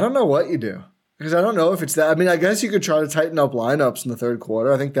don't know what you do because I don't know if it's that. I mean, I guess you could try to tighten up lineups in the third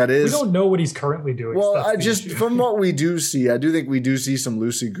quarter. I think that is. We don't know what he's currently doing. Well, from what we do see, I do think we do see some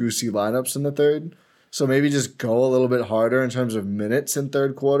loosey-goosey lineups in the third. So maybe just go a little bit harder in terms of minutes in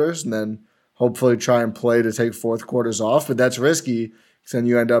third quarters, and then hopefully try and play to take fourth quarters off. But that's risky because then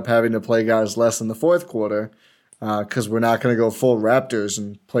you end up having to play guys less in the fourth quarter. Because we're not going to go full Raptors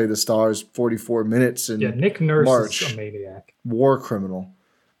and play the Stars 44 minutes in Nick Nurse March. Is a maniac. War criminal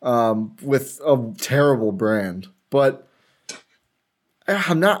with a terrible brand. But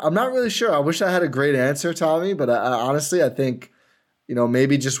I'm not really sure. I wish I had a great answer, Tommy, but I honestly, I think,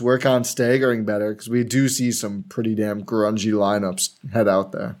 maybe just work on staggering better because we do see some pretty damn grungy lineups head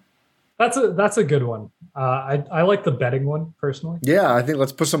out there. That's a good one. I like the betting one personally. Yeah, I think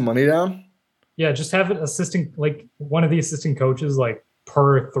let's put some money down. Yeah, just have an assistant, like one of the assistant coaches, like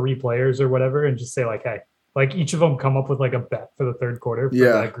per 3 players or whatever, and just say like, hey, like each of them come up with like a bet for the third quarter for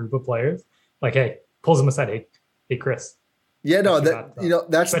that group of players. Like, hey, pulls them aside. Hey, Chris. Yeah, no, that's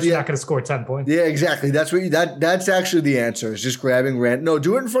you're not going to score 10 points. Yeah, exactly. That's that's actually the answer. Is just grabbing rant. No,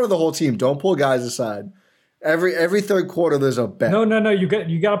 do it in front of the whole team. Don't pull guys aside. Every third quarter, there's a bet. No. You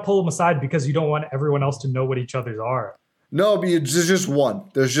got to pull them aside because you don't want everyone else to know what each other's are. No, but there's just one.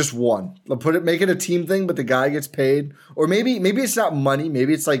 There's just one. Make it a team thing, but the guy gets paid. Or maybe it's not money.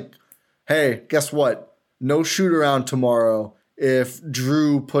 Maybe it's like, hey, guess what? No shoot around tomorrow if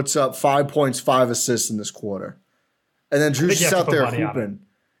Drew puts up 5 points, 5 assists in this quarter. And then Drew's just out there money hooping.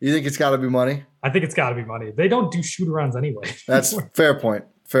 You think it's got to be money? I think it's got to be money. They don't do shoot-arounds anyway. That's fair point.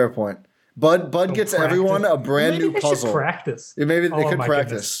 Fair point. Bud gets everyone a brand new puzzle. Should practice. Yeah, maybe they could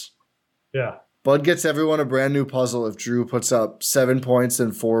practice. Goodness. Yeah. Bud gets everyone a brand new puzzle if Drew puts up 7 points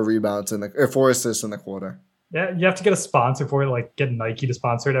and 4 rebounds or 4 assists in the quarter. Yeah, you have to get a sponsor for it, like get Nike to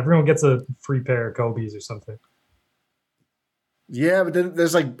sponsor it. Everyone gets a free pair of Kobe's or something. Yeah, but then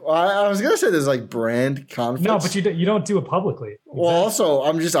there's like I was gonna say there's like brand conflicts. No, but you don't do it publicly. Well, also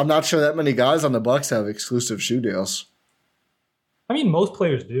I'm not sure that many guys on the Bucks have exclusive shoe deals. I mean, most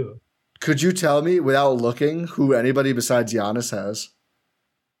players do. Could you tell me without looking who anybody besides Giannis has?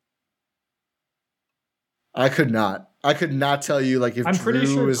 I could not. I could not tell you like if I'm pretty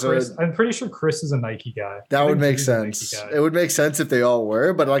sure Chris is a Nike guy. That would make sense. It would make sense if they all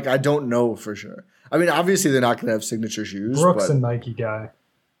were, but like I don't know for sure. I mean, obviously they're not going to have signature shoes. Brooks a Nike guy.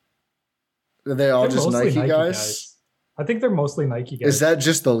 Are they all just Nike guys? I think they're mostly Nike guys. Is that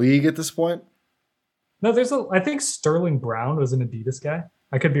just the league at this point? No, I think Sterling Brown was an Adidas guy.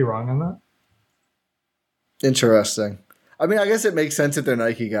 I could be wrong on that. Interesting. I mean, I guess it makes sense if they're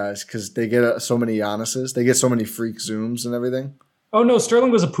Nike guys because they get so many Giannis's. They get so many freak zooms and everything. Oh, no,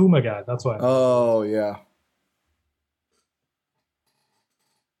 Sterling was a Puma guy. That's why. Oh, yeah.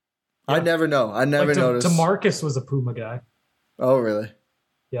 I never know. I never noticed. DeMarcus was a Puma guy. Oh, really?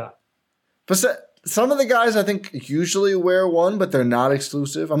 Yeah. But some of the guys I think usually wear one, but they're not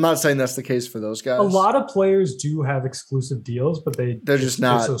exclusive. I'm not saying that's the case for those guys. A lot of players do have exclusive deals, but they're just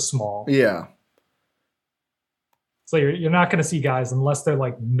not so small. Yeah. So you're not going to see guys unless they're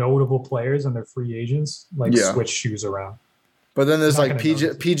like notable players and they're free agents, like switch shoes around. But then there's like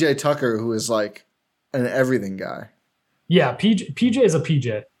PJ Tucker, who is like an everything guy. Yeah, PJ is a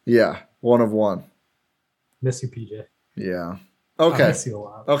PJ. Yeah, one of one. Miss you, PJ. Yeah. Okay. I miss you a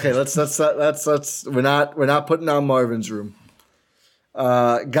lot. Okay, let's we're not putting on Marvin's room.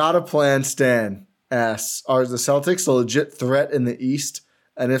 Got a plan, Stan asks, are the Celtics a legit threat in the East?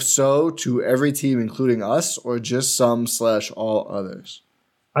 And if so, to every team, including us, or just some/all others?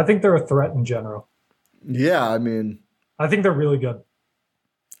 I think they're a threat in general. Yeah, I mean, I think they're really good.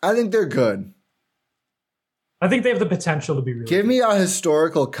 I think they're good. I think they have the potential to be really good. Give me a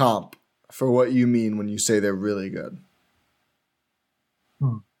historical comp for what you mean when you say they're really good.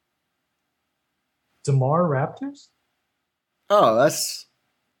 DeMar Raptors? Oh, that's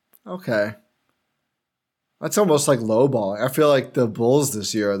okay. That's almost like lowballing. I feel like the Bulls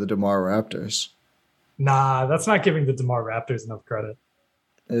this year are the DeMar Raptors. Nah, that's not giving the DeMar Raptors enough credit.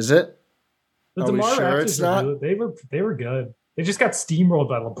 Is it? The DeMar Raptors they were good. They just got steamrolled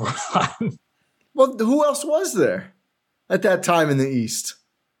by LeBron. Well, who else was there at that time in the East?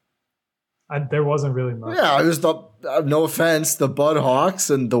 There wasn't really much. Yeah, it was no offense, the Bud Hawks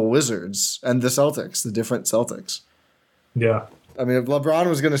and the Wizards and the Celtics, the different Celtics. Yeah. I mean, if LeBron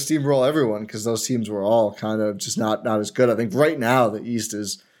was going to steamroll everyone because those teams were all kind of just not as good. I think right now the East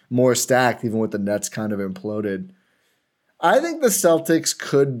is more stacked, even with the Nets kind of imploded. I think the Celtics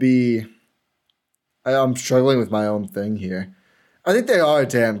could be – I'm struggling with my own thing here. I think they are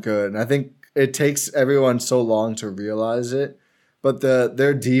damn good, and I think it takes everyone so long to realize it. But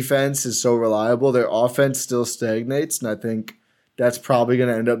their defense is so reliable. Their offense still stagnates, and I think that's probably going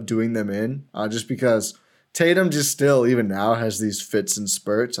to end up doing them in just because – Tatum just still, even now, has these fits and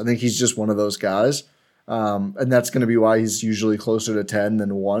spurts. I think he's just one of those guys. And that's going to be why he's usually closer to 10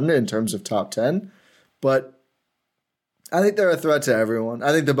 than 1 in terms of top 10. But I think they're a threat to everyone.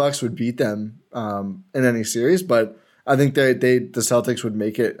 I think the Bucks would beat them in any series, but I think the Celtics would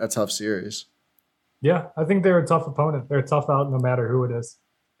make it a tough series. Yeah, I think they're a tough opponent. They're tough out no matter who it is.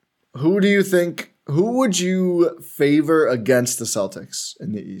 Who would you favor against the Celtics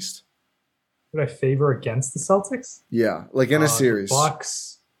in the East? Would I favor against the Celtics? Yeah, like in a series. The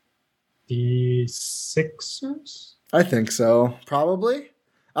Bucks, the Sixers? I think so. Probably.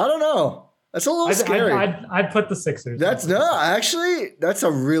 I don't know. That's a little scary. I'd put the Sixers. That's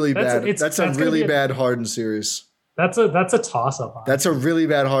a really bad Harden series. That's a toss-up. That's a really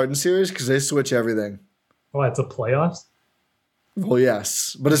bad Harden series because they switch everything. Oh, it's a playoffs? Well,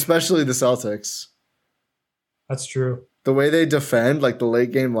 yes, but especially the Celtics. That's true. The way they defend, like the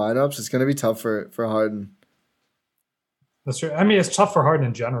late game lineups, it's going to be tough for Harden. That's true. I mean, it's tough for Harden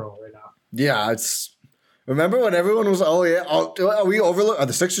in general right now. Yeah, remember when everyone was,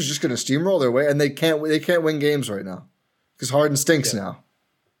 the Sixers just going to steamroll their way, and they can't win games right now because Harden stinks now.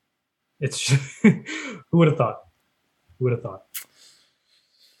 It's who would have thought? Who would have thought?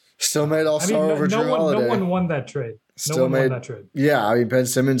 Still made All-Star over Drew Holiday. No one won that trade. No one won that trade. Yeah, I mean Ben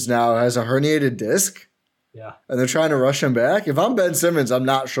Simmons now has a herniated disc. Yeah. And they're trying to rush him back. If I'm Ben Simmons, I'm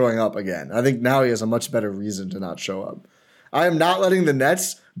not showing up again. I think now he has a much better reason to not show up. I am not letting the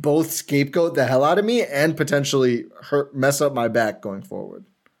Nets both scapegoat the hell out of me and potentially mess up my back going forward.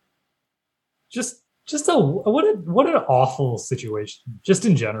 What an awful situation, just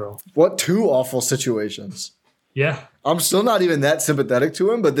in general. What two awful situations. Yeah. I'm still not even that sympathetic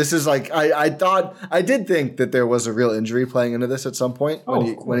to him, but this is like I did think that there was a real injury playing into this at some point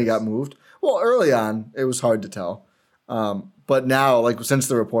when he got moved. Well, early on, it was hard to tell. But now, like since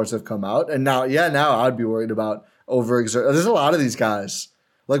the reports have come out, and now I'd be worried about overexert. There's a lot of these guys.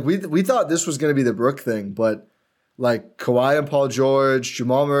 Like we thought this was going to be the Brook thing, but like Kawhi and Paul George,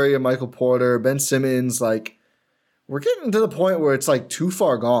 Jamal Murray and Michael Porter, Ben Simmons, like we're getting to the point where it's like too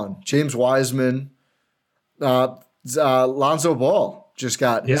far gone. James Wiseman, Lonzo Ball just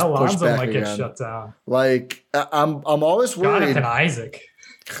got his pushed Lonzo back might again. get shut down. Like I'm always worried. Jonathan Isaac.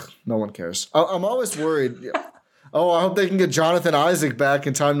 No one cares. I'm always worried. Oh, I hope they can get Jonathan Isaac back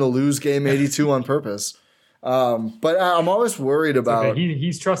in time to lose Game 82 on purpose. But I'm always worried about. Okay.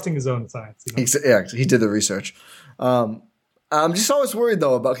 He's trusting his own science. You know? He did the research. I'm just always worried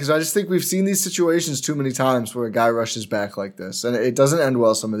though because I just think we've seen these situations too many times where a guy rushes back like this, and it doesn't end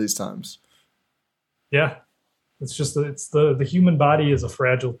well some of these times. Yeah, it's just the human body is a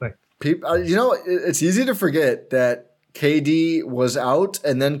fragile thing. It's easy to forget that KD was out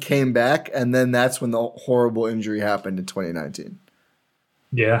and then came back, and then that's when the horrible injury happened in 2019.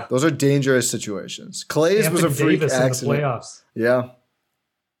 Yeah. Those are dangerous situations. Clay's was a freak Davis accident. In the playoffs. Yeah.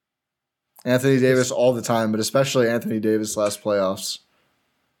 Anthony Davis all the time, but especially Anthony Davis last playoffs.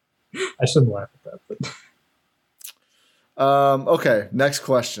 I shouldn't laugh at that. But. Okay, next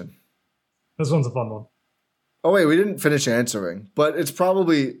question. This one's a fun one. Oh, wait, we didn't finish answering, but it's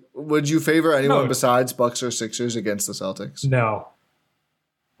probably, would you favor anyone besides Bucks or Sixers against the Celtics? No.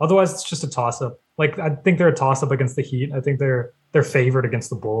 Otherwise, it's just a toss-up. Like, I think they're a toss-up against the Heat. I think they're favored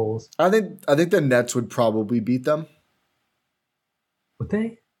against the Bulls. I think the Nets would probably beat them. Would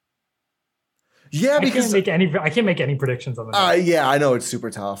they? Yeah, because I can't make any predictions on that. Yeah, I know it's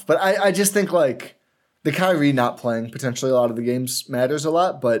super tough, but I just think like the Kyrie not playing potentially a lot of the games matters a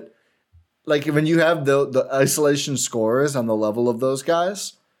lot, but like when you have the isolation scorers on the level of those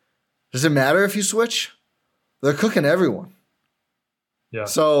guys, does it matter if you switch? They're cooking everyone. Yeah.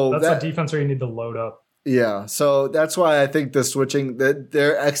 So that's a defense where you need to load up. Yeah. So that's why I think the switching,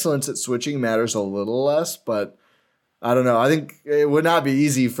 their excellence at switching matters a little less, but I don't know. I think it would not be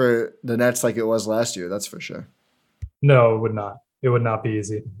easy for the Nets like it was last year. That's for sure. No, it would not. It would not be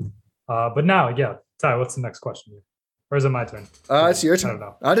easy. But now, yeah. Ty, what's the next question? Or is it my turn? It's your turn. I don't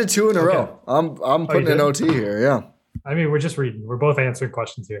know. I did 2 in a row. I'm putting an OT here. Yeah. I mean, we're just reading. We're both answering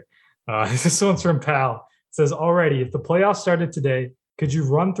questions here. This one's from Pal. It says, alrighty, if the playoffs started today, could you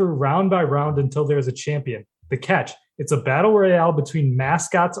run through round by round until there's a champion? The catch, it's a battle royale between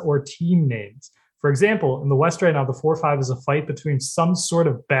mascots or team names. For example, in the West right now, the 4-5 is a fight between some sort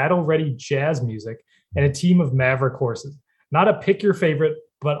of battle-ready jazz music and a team of Maverick horses. Not a pick your favorite,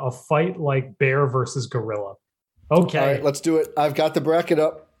 but a fight like bear versus gorilla. Okay. All right, let's do it. I've got the bracket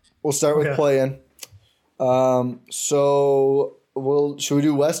up. We'll start with play-in. Should we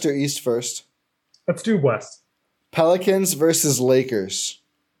do West or East first? Let's do West. Pelicans versus Lakers.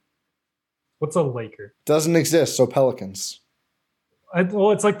 What's a Laker? Doesn't exist, so Pelicans.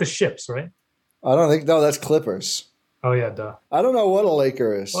 Well, it's like the ships, right? I don't think. No, that's Clippers. Oh yeah, duh. I don't know what a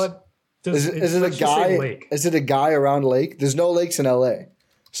Laker is. Is it a guy? Is it a guy around lake? There's no lakes in LA,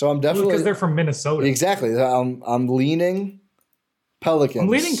 so I'm definitely because they're from Minnesota. Exactly. I'm leaning Pelicans. I'm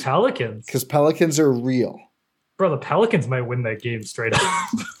leaning Pelicans because Pelicans are real. Bro, the Pelicans might win that game straight up.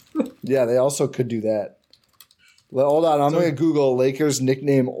 Yeah, they also could do that. Hold on, I'm going to Google Lakers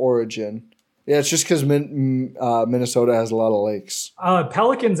nickname origin. Yeah, it's just because Minnesota has a lot of lakes.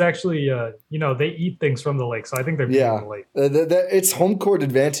 Pelicans actually, they eat things from the lake, so I think they're beating the lake. It's home court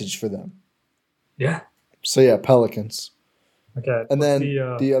advantage for them. Yeah. So yeah, Pelicans. Okay. And then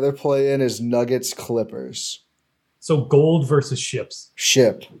the other play-in is Nuggets Clippers. So gold versus ships.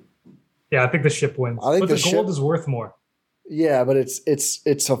 Ship. Yeah, I think the ship wins. But the gold is worth more. Yeah, but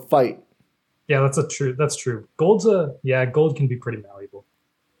it's a fight. Yeah, that's true. Gold can be pretty malleable.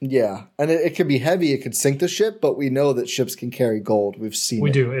 Yeah, and it could be heavy. It could sink the ship, but we know that ships can carry gold. We've seen it.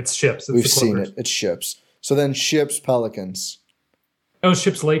 We do. It's ships. We've seen it. It's ships. So then ships, Pelicans. Oh,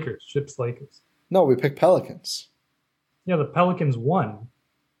 ships, Lakers. Ships, Lakers. No, we picked Pelicans. Yeah, the Pelicans won.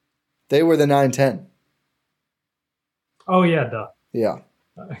 They were the 9-10. Oh, yeah, duh. Yeah.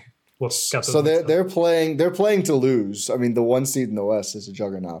 So they're playing to lose. I mean, the 1 seed in the West is a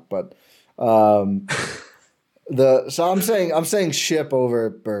juggernaut, but I'm saying ship over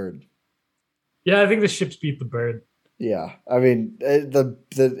bird. Yeah, I think the ships beat the bird. Yeah, I mean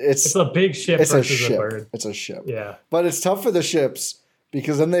It's a big ship versus a bird. It's a ship. Yeah, but it's tough for the ships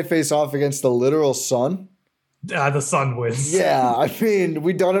because then they face off against the literal sun. the sun wins. Yeah, I mean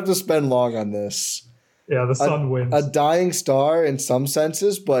we don't have to spend long on this. Yeah, the sun wins. A dying star in some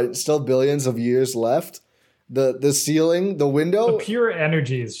senses, but still billions of years left. The ceiling, the window. The pure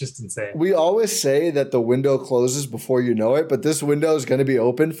energy is just insane. We always say that the window closes before you know it, but this window is going to be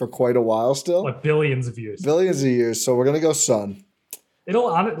open for quite a while still. Like billions of years. Billions of years. So we're going to go sun.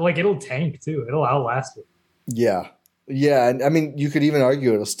 It'll tank too. It'll outlast it. Yeah. Yeah. And I mean, you could even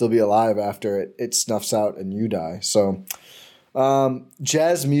argue it'll still be alive after it snuffs out and you die. So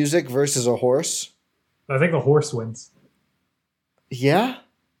jazz music versus a horse. I think the horse wins. Yeah?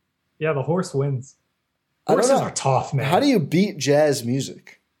 Yeah, the horse wins. Horses are tough, man. How do you beat jazz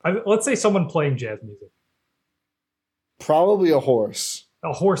music? Let's say someone playing jazz music. Probably a horse.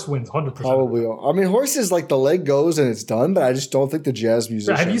 A horse wins 100%. Probably. I mean, horses, like the leg goes and it's done, but I just don't think the jazz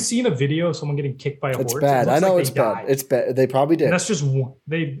musician. Have you seen a video of someone getting kicked by a horse? It's bad. I know it's bad. Died. It's bad. They probably did. And that's just one.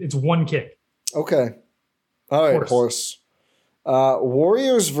 It's one kick. Okay. All right, horse.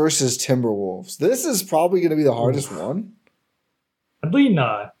 Warriors versus Timberwolves. This is probably going to be the hardest one. I'd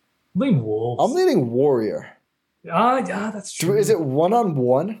lean Wolves. I'm leaning Warrior. Yeah, that's true. Is it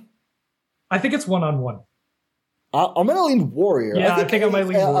 1-on-1? I think it's 1-on-1. I'm going to lean Warrior. Yeah, I think I might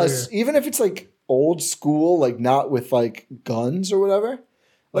lean Warrior. Even if it's like old school, like not with like guns or whatever.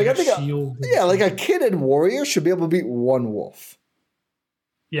 Like I think like a kid in Warrior should be able to beat one wolf.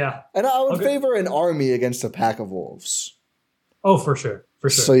 Yeah. And I would favor an army against a pack of wolves. Oh, for sure. For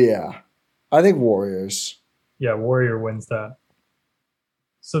sure. So yeah. I think Warriors. Yeah, Warrior wins that.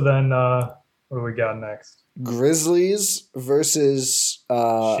 So then what do we got next? Grizzlies versus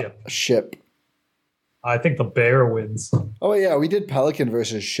Ship. I think the bear wins. Oh yeah, we did Pelican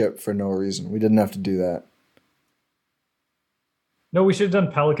versus Ship for no reason. We didn't have to do that. No, we should have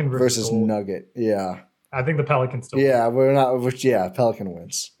done Pelican versus Gold. Nugget. Yeah. I think the Pelican still wins. We're not. Yeah, Pelican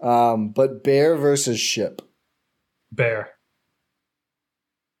wins. But bear versus Ship. Bear.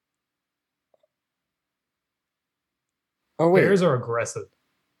 Oh wait. Bears are aggressive.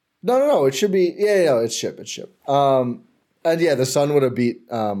 No. It should be. Yeah. It's Ship. And yeah, the sun would have beat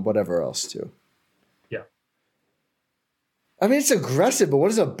whatever else too. Yeah. I mean, it's aggressive, but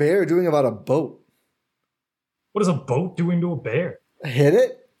what is a bear doing about a boat? What is a boat doing to a bear? Hit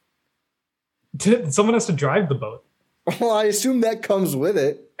it? Someone has to drive the boat. Well, I assume that comes with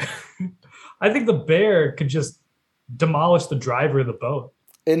it. I think the bear could just demolish the driver of the boat.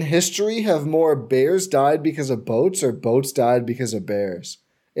 In history, have more bears died because of boats or boats died because of bears?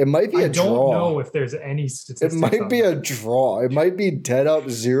 It might be a draw. I don't know if there's any statistics. It might be a draw. It might be dead up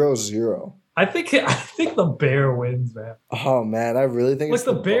 0-0. I think the bear wins, man. Oh man, I really think it's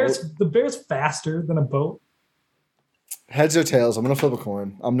the bear's boat. The bear's faster than a boat. Heads or tails? I'm gonna flip a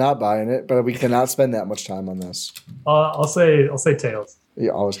coin. I'm not buying it, but we cannot spend that much time on this. I'll say tails.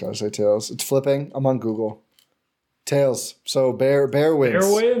 You always gotta say tails. It's flipping. I'm on Google. Tails. So bear wins.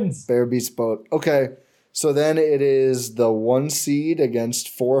 Bear wins. Bear beats boat. Okay. So then it is the 1 seed against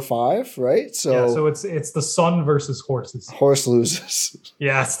 4 or 5, right? So it's the sun versus horses. Horse loses.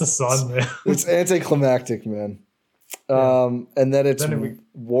 Yeah, it's the sun, man. It's anticlimactic, man. Yeah. And then it's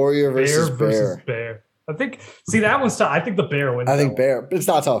warrior versus bear. I think. See, that one's tough. I think the bear wins. I think bear. It's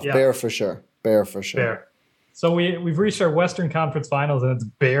not tough. Yeah. Bear for sure. Bear. So we've reached our Western Conference Finals, and it's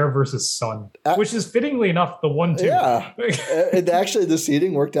bear versus sun, which is fittingly enough the 1-2. Yeah. And actually, the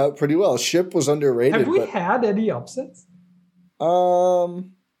seeding worked out pretty well. Ship was underrated. Have we had any upsets?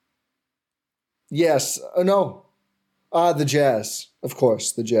 Yes. No. The Jazz. Of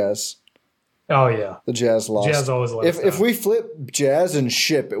course, the Jazz. Oh yeah. The Jazz lost. Jazz always lost. If we flip Jazz and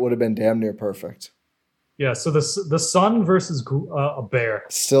Ship, it would have been damn near perfect. Yeah, so the sun versus a bear.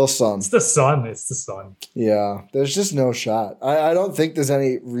 Still sun. It's the sun. Yeah, there's just no shot. I don't think there's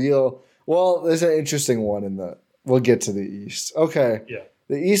any real... Well, there's an interesting one We'll get to the East. Okay. Yeah.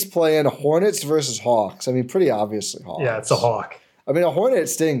 The East playing Hornets versus Hawks. I mean, pretty obviously Hawks. Yeah, it's a Hawk. I mean, a Hornet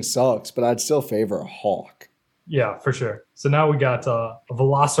sting sucks, but I'd still favor a Hawk. Yeah, for sure. So now we got a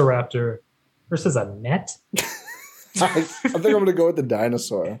Velociraptor versus a net. I think I'm going to go with the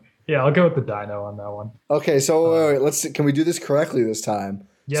dinosaur. Yeah, I'll go with the dino on that one. Okay, so wait, let's see. Can we do this correctly this time?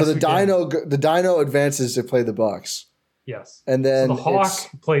 Yes, so the dino advances to play the Bucks. Yes. And then the Hawk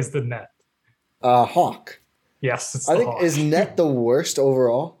plays the net. Hawk. Yes, I think Hawk. Is net the worst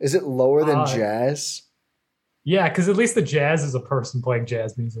overall? Is it lower than Jazz? Yeah, because at least the Jazz is a person playing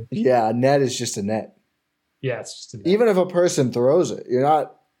jazz music. Yeah, net is just a net. Yeah, it's just a net. Even if a person throws it,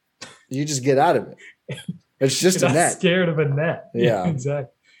 you just get out of it. It's just You're a not net. Scared of a net. Yeah,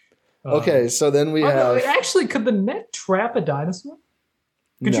 exactly. Okay, so then we have... Actually, could the net trap a dinosaur?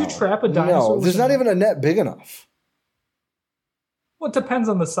 Could you trap a dinosaur? No, there's not even a net big enough. Well, it depends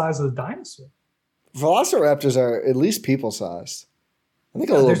on the size of the dinosaur. Velociraptors are at least people-sized. I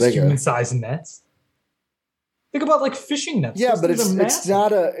think a little bigger. Human-sized nets. Think about like fishing nets. Yeah, but it's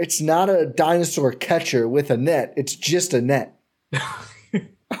not a dinosaur catcher with a net. It's just a net.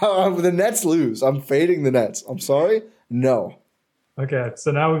 The nets lose. I'm fading the nets. I'm sorry. No. Okay,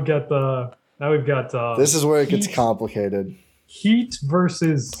 so now we've got this is where it gets complicated. Heat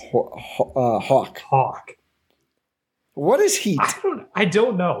versus Hawk. Hawk. What is heat? I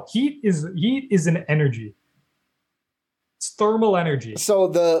don't know. Heat is an energy. It's thermal energy. So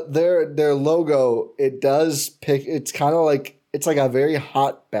their logo, it's kind of like it's like a very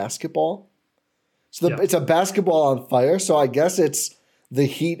hot basketball. So it's a basketball on fire. So I guess it's the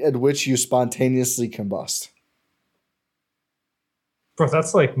heat at which you spontaneously combust. Bro,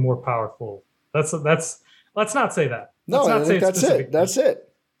 that's like more powerful. Let's not say that. No, I think that's it. That's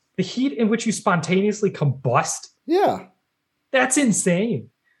it. The heat in which you spontaneously combust? Yeah. That's insane.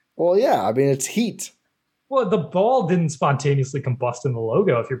 Well, yeah. I mean, it's heat. Well, the ball didn't spontaneously combust in the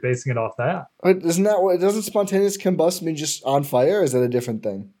logo if you're basing it off that. Isn't that what... Doesn't spontaneous combust mean just on fire, or is that a different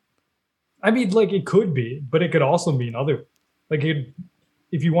thing? I mean, like, it could be, but it could also mean other... Like,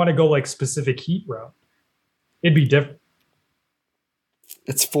 if you want to go, like, specific heat route, it'd be different.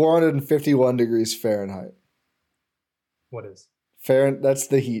 It's 451 degrees Fahrenheit. What is? That's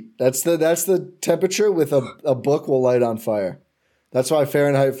the heat. That's the temperature with a book will light on fire. That's why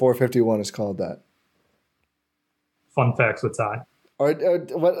Fahrenheit 451 is called that. Fun facts with Ty. Or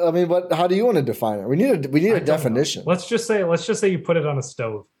what? I mean, what? How do you want to define it? We need a definition. Let's just say you put it on a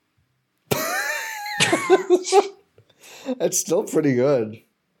stove. That's still pretty good.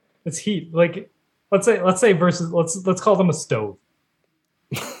 It's heat. Like, let's say versus let's call them a stove.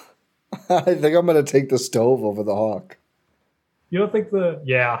 I think I'm gonna take the stove over the Hawk. You don't think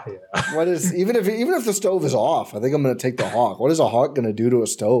yeah. What is even if the stove is off? I think I'm gonna take the Hawk. What is a Hawk gonna do to a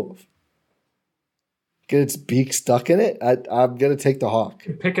stove? Get its beak stuck in it? I'm gonna take the Hawk.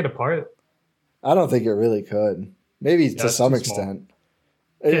 Pick it apart. I don't think it really could. Maybe to some extent.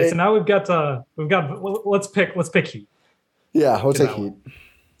 Okay, so now we've got let's pick heat. Yeah, we'll take heat.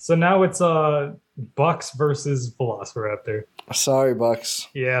 So now it's Bucks versus Velociraptor. Sorry, Bucks.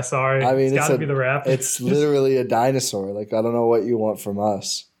 Yeah, sorry. I mean, it's gotta be the Raptor. It's literally a dinosaur. Like, I don't know what you want from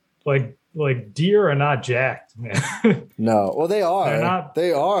us. Like deer are not jacked, man. No, well they are.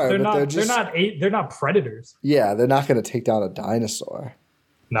 They're not predators. Yeah, they're not going to take down a dinosaur.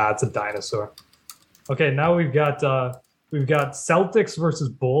 Nah, it's a dinosaur. Okay, now we've got Celtics versus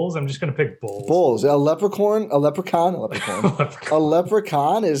Bulls. I'm just going to pick Bulls. Bulls. A leprechaun. A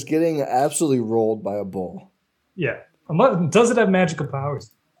leprechaun is getting absolutely rolled by a bull. Yeah. Does it have magical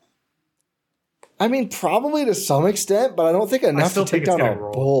powers? I mean, probably to some extent, but I don't think enough to take down a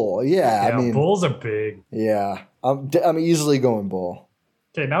bull. Yeah, I mean, bulls are big. Yeah, I'm easily going bull.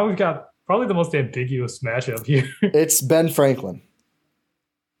 Okay, now we've got probably the most ambiguous matchup here. It's Ben Franklin.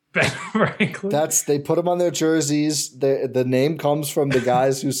 Ben Franklin. They put him on their jerseys. The name comes from the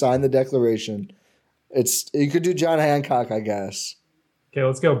guys who signed the Declaration. You could do John Hancock, I guess. Okay,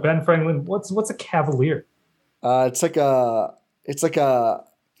 let's go. Ben Franklin. What's a Cavalier? It's like a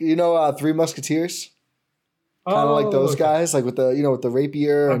Three Musketeers. Kind of like those guys, like with the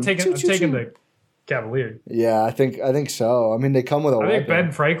rapier. I'm taking the Cavalier. Yeah, I think so. I mean, they come with a weapon. I think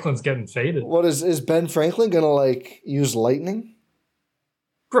Ben Franklin's getting faded. What is Ben Franklin gonna use lightning?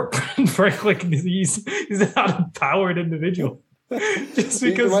 Ben Franklin, he's not a powered individual. Just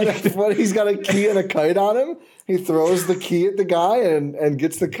because he's got a key and a kite on him, he throws the key at the guy and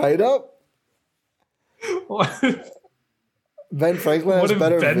gets the kite up. What? Ben Franklin has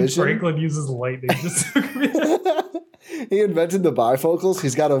better vision. Ben Franklin uses lightning. He invented the bifocals.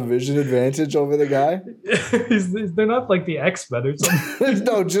 He's got a vision advantage over the guy. They're not like the X-Men or something.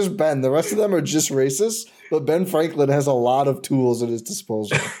 No, just Ben. The rest of them are just racist, but Ben Franklin has a lot of tools at his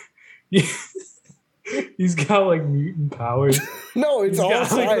disposal. He's got like mutant powers. No, it's all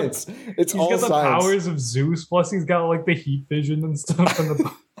science. He's got the powers of Zeus. Plus, he's got like the heat vision and stuff.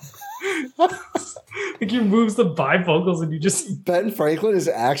 Like he moves the bifocals and you just... Ben Franklin is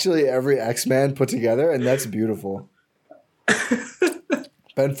actually every X-Man put together, and that's beautiful.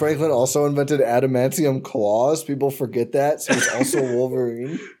 Ben Franklin also invented adamantium claws. People forget that, so he's also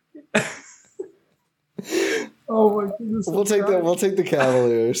Wolverine. Oh my goodness! We'll take the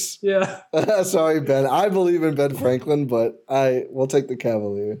Cavaliers. Yeah. Sorry, Ben. I believe in Ben Franklin, but we'll take the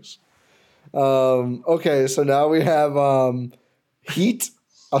Cavaliers. Okay, so now we have heat,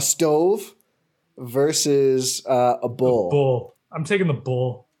 a stove, versus a bull. The bull. I'm taking the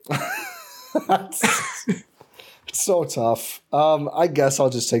bull. It's so tough. I guess I'll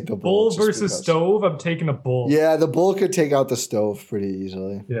just take the bull. Bull versus stove. I'm taking a bull. Yeah, the bull could take out the stove pretty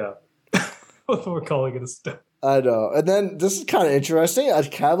easily. Yeah. We're calling it a stove. I know. And then this is kind of interesting. A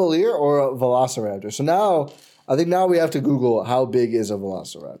cavalier or a velociraptor. So I think now we have to Google how big is a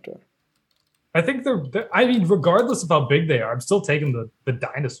velociraptor. I think I mean, regardless of how big they are, I'm still taking the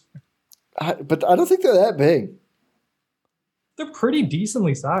dinosaur. But I don't think they're that big. They're pretty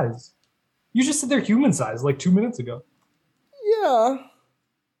decently sized. You just said they're human sized like 2 minutes ago. Yeah.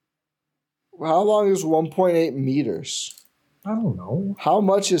 How long is 1.8 meters? I don't know. How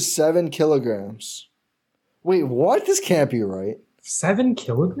much is 7 kilograms? Wait, what? This can't be right. 7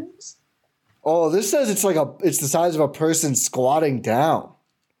 kilograms? Oh, this says it's the size of a person squatting down.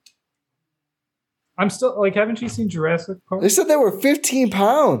 I'm still like, haven't you seen Jurassic Park? They said they were 15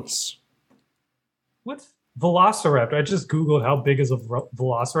 pounds. What? Velociraptor. I just Googled how big is a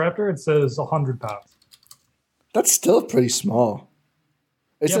velociraptor. It says 100 pounds. That's still pretty small.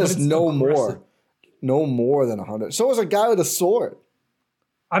 It says no more. No more than 100. So is a guy with a sword.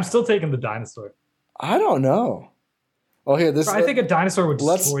 I'm still taking the dinosaur. I don't know. Oh, here, this. I think a dinosaur would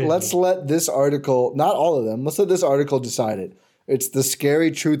destroy Let's let this article, not all of them, let's let this article decide it. It's the scary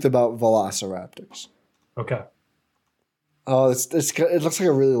truth about velociraptors. Okay. Oh, it looks like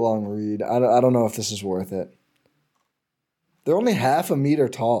a really long read. I don't know if this is worth it. They're only half a meter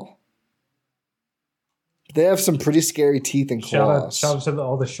tall. They have some pretty scary teeth and claws. Shout out to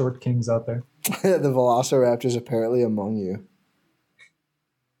all the short kings out there. The velociraptors apparently among you.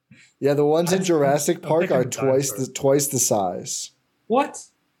 Yeah, the ones in Jurassic Park are twice the size. What?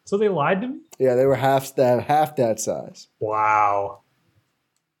 So they lied to me? Yeah, they were half that size. Wow.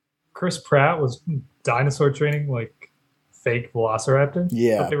 Chris Pratt was dinosaur training like fake velociraptor?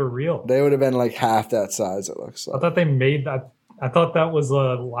 Yeah. I thought they were real. They would have been like half that size, it looks like. I thought they made that. I thought that was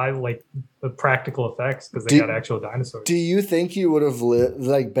a live, like the practical effects because they got actual dinosaurs. Do you think you would have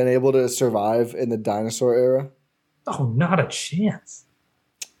been able to survive in the dinosaur era? Oh, not a chance.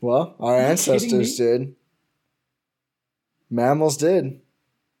 Well, our ancestors did. Mammals did.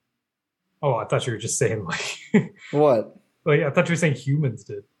 Oh, I thought you were just saying like what? Like I thought you were saying humans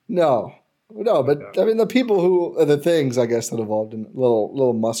did. No, but I mean the people who are the things I guess that evolved in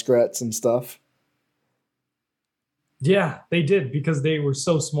little muskrats and stuff. Yeah, they did because they were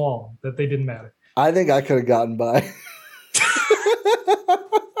so small that they didn't matter. I think I could have gotten by.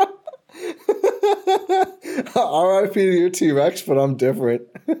 R.I.P. to your T-Rex, but I'm different.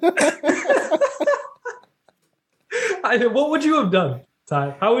 What would you have done,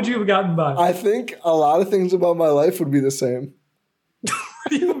 Ty? How would you have gotten by? I think a lot of things about my life would be the same. What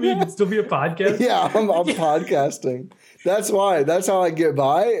do you mean? It'd still be a podcast? Yeah, I'm podcasting. That's why. That's how I get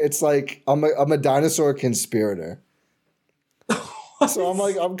by. It's like I'm a dinosaur conspirator. So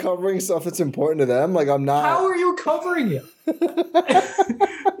I'm covering stuff that's important to them. Like I'm not. How are you covering it?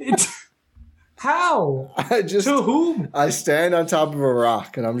 How? To whom? I stand on top of a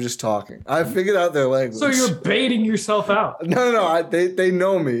rock and I'm just talking. I figured out their language. So you're baiting yourself out. No. They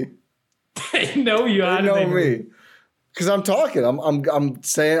know me. They know you. They know me. Because I'm talking. I'm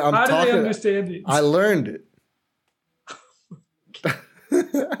saying. How do they understand it? I learned it.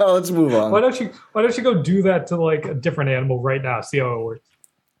 Let's move on. Why don't you go do that to like a different animal right now? See how it works.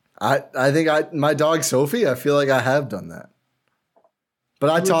 I think my dog Sophie. I feel like I have done that. But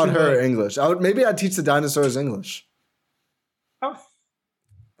I taught her English. Maybe I'd teach the dinosaurs English. Oh.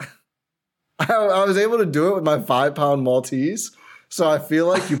 I was able to do it with my 5-pound Maltese. So I feel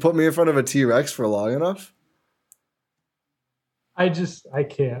like you put me in front of a T-Rex for long enough. I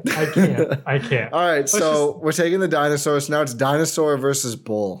can't. All right, so we're taking the dinosaurs. Now it's dinosaur versus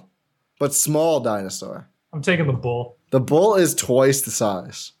bull. But small dinosaur. I'm taking the bull. The bull is twice the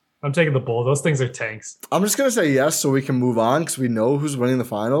size. I'm taking the bull. Those things are tanks. I'm just going to say yes so we can move on because we know who's winning the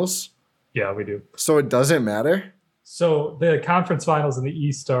finals. Yeah, we do. So it doesn't matter? So the conference finals in the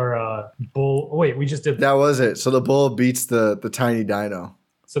East are bull. Oh, wait, we just did that. Was it. So the bull beats the tiny dino.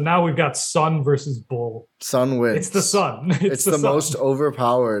 So now we've got sun versus bull. Sun wins. It's the sun. It's the most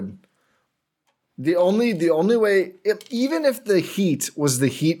overpowered. The only way, even if the heat was the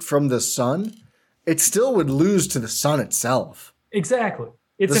heat from the sun, it still would lose to the sun itself. Exactly.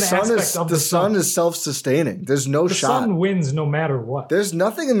 It's an aspect of the sun is self-sustaining. There's no shot. The sun wins no matter what. There's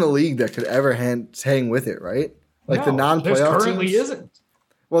nothing in the league that could ever hang with it, right? Like the non-playoff teams. There currently isn't.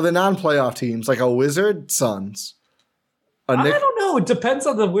 Well, the non-playoff teams, like a Wizard, Suns. I don't know. It depends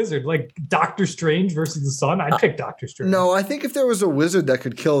on the Wizard. Like Doctor Strange versus the Sun. I'd pick Doctor Strange. No, I think if there was a Wizard that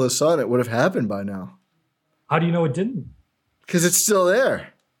could kill the Sun, it would have happened by now. How do you know it didn't? Because it's still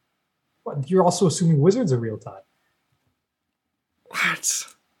there. What? You're also assuming Wizards are real time. What?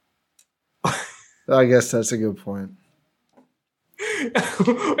 I guess that's a good point.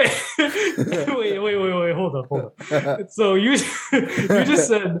 wait, hold up. So you just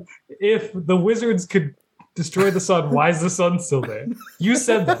said if the wizards could destroy the sun, why is the sun still there? You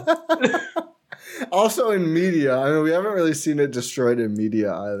said that. Also in media, I mean, we haven't really seen it destroyed in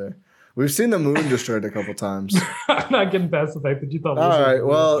media either. We've seen the moon destroyed a couple times. I'm not getting past the fact that you thought. All right,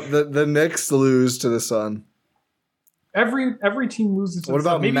 well, the Knicks lose to the sun. Every team loses to what the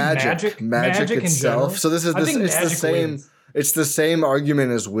sun. About Maybe Magic itself? So this is it's the same. Wins. It's the same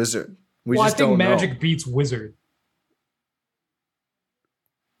argument as Wizard. I think Magic beats Wizard.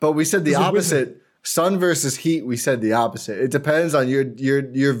 But we said the opposite. Sun versus Heat, we said the opposite. It depends on your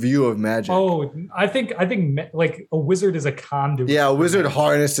view of Magic. Oh, I think like a Wizard is a conduit. Yeah, a Wizard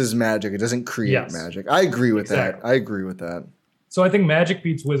harnesses magic. It doesn't create magic. I agree with that. So I think Magic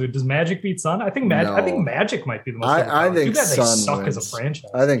beats Wizard. Does Magic beat Sun? I think Magic might be the most. I think Sun suck wins. As a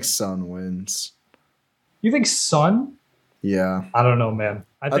franchise. I think Sun wins. You think Sun? Yeah. I don't know, man.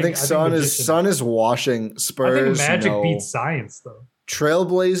 I think Sun is washing Spurs. I think Magic beats Science though.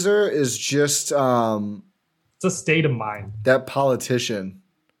 Trailblazer is just it's a state of mind. That politician.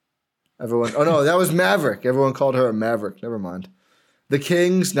 Everyone. Oh no, that was Maverick. Everyone called her a Maverick. Never mind. The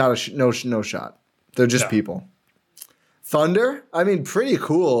Kings, no shot. They're just people. Thunder, I mean, pretty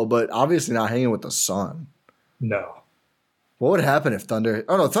cool, but obviously not hanging with the Sun. No. What would happen if Thunder?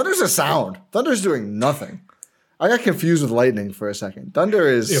 Oh no, Thunder's a sound. Thunder's doing nothing. I got confused with lightning for a second. Thunder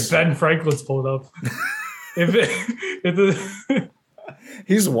is. Yeah, Ben Franklin's pulled up.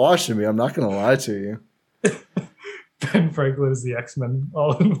 He's watching me. I'm not going to lie to you. Ben Franklin is the X-Men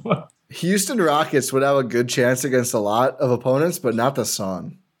all in one. Houston Rockets would have a good chance against a lot of opponents, but not the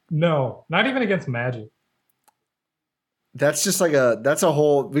Sun. No, not even against Magic. That's just like that's a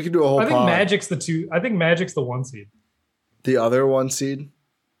whole, we could do a whole I think pod. Magic's the 1 seed. The other 1 seed?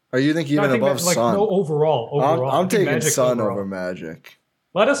 Or you think even above Sun? No, overall. I'm taking Magic Sun over Magic.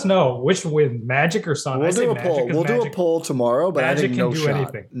 Let us know which wins, Magic or Sun. We'll do a poll. We'll do a poll tomorrow, but Magic I think no can do shot.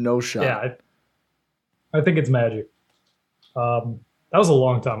 Anything. No shot. Yeah, I think it's Magic. That was a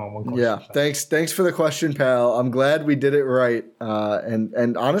long time on one question. Yeah, thanks for the question, pal. I'm glad we did it right.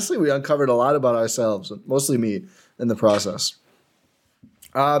 And honestly, we uncovered a lot about ourselves, mostly me, in the process.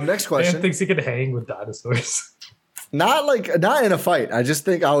 Next question. Dan thinks he could hang with dinosaurs. Not in a fight. I just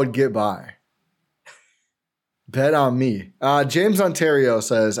think I would get by. Bet on me. James Ontario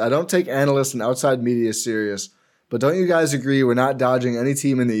says, I don't take analysts and outside media serious, but don't you guys agree we're not dodging any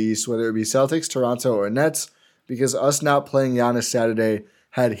team in the East, whether it be Celtics, Toronto, or Nets, because us not playing Giannis Saturday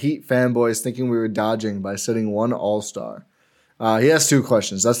had Heat fanboys thinking we were dodging by sitting one All-Star? He has 2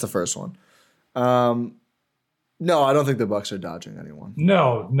 questions. That's the first one. No, I don't think the Bucks are dodging anyone.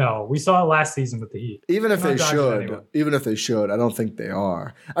 No. We saw it last season with the Heat. Even if they should, I don't think they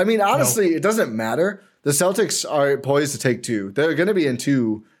are. I mean, honestly, It doesn't matter. The Celtics are poised to take 2. They're going to be in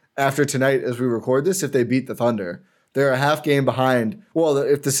 2 after tonight as we record this if they beat the Thunder. They're a half game behind. Well,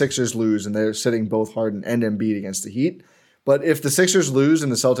 if the Sixers lose and they're sitting both Harden and Embiid against the Heat. But if the Sixers lose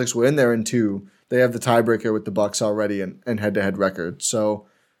and the Celtics win, they're in 2. They have the tiebreaker with the Bucks already and head-to-head record. So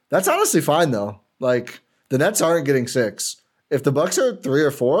that's honestly fine, though. Like, the Nets aren't getting 6. If the Bucks are 3 or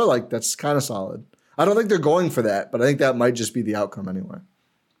 4, like, that's kind of solid. I don't think they're going for that, but I think that might just be the outcome anyway.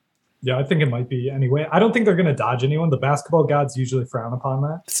 Yeah, I think it might be anyway. I don't think they're going to dodge anyone. The basketball gods usually frown upon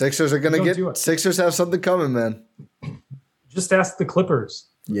that. Sixers are going to get. Sixers have something coming, man. Just ask the Clippers.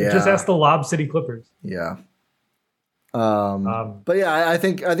 Yeah. Just ask the Lob City Clippers. Yeah. But yeah, I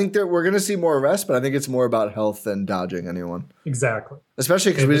think that we're going to see more arrests, but I think it's more about health than dodging anyone. Exactly.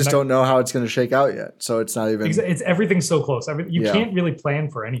 Especially because we just don't know how it's going to shake out yet. So it's not even. It's everything's so close. You can't really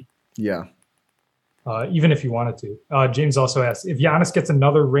plan for anything. Yeah. Even if you wanted to. James also asks, if Giannis gets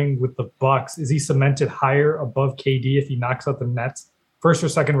another ring with the Bucks, is he cemented higher above KD if he knocks out the Nets first or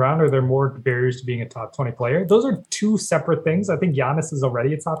second round? Or are there more barriers to being a top 20 player? Those are 2 separate things. I think Giannis is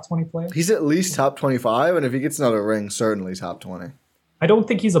already a top 20 player. He's at least top 25, and if he gets another ring, certainly top 20. I don't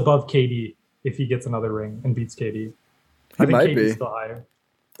think he's above KD if he gets another ring and beats KD. I think KD's be still higher.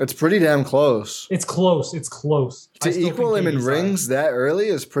 It's pretty damn close. It's close. To equal him in rings that early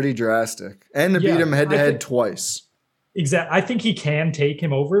is pretty drastic. And to beat him head-to-head twice. Exactly. I think he can take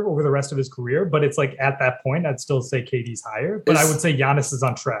him over the rest of his career, but it's like at that point, I'd still say KD's higher. But I would say Giannis is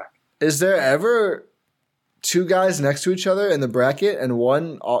on track. Is there ever 2 guys next to each other in the bracket and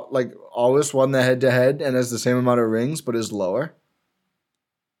one always won the head-to-head and has the same amount of rings but is lower?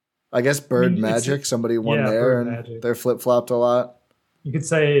 I guess Magic, somebody won there and Magic. They're flip-flopped a lot. You could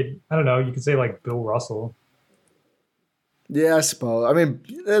say, I don't know, you could say like Bill Russell. Yeah, I suppose. I mean,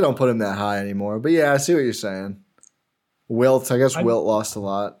 they don't put him that high anymore. But yeah, I see what you're saying. Wilt, I guess Wilt lost a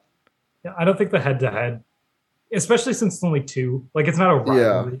lot. Yeah, I don't think the head-to-head, especially since it's only two, like it's not a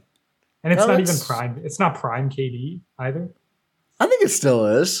rivalry, and it's No, not even prime. It's not prime KD either. I think it still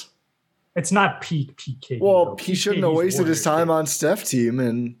is. It's not peak KD. Well, though. he shouldn't have wasted his time on Steph team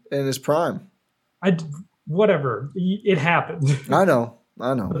in his prime. Whatever. It happened. I know.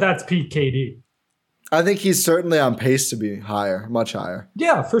 But that's peak KD. I think he's certainly on pace to be higher, much higher.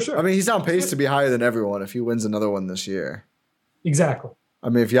 Yeah, for sure. I mean, he's on pace to be higher than everyone if he wins another one this year. Exactly. I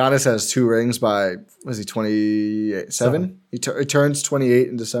mean, if Giannis has 2 rings by, was he 27? He turns 28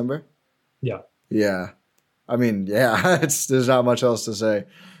 in December. Yeah. Yeah. I mean, yeah, there's not much else to say.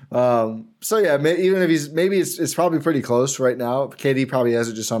 So yeah, even if it's probably pretty close right now. KD probably has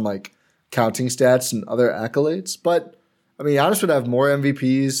it just on like counting stats and other accolades. But I mean, Giannis would have more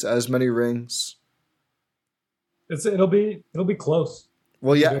MVPs, as many rings. It'll be close.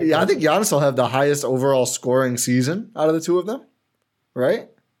 Well, yeah, I think Giannis will have the highest overall scoring season out of the two of them, right?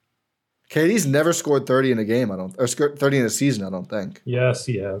 KD's never scored 30 in a game, or 30 in a season, I don't think. Yes,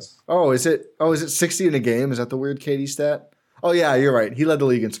 he has. Is it 60 in a game? Is that the weird KD stat? Oh yeah, you're right. He led the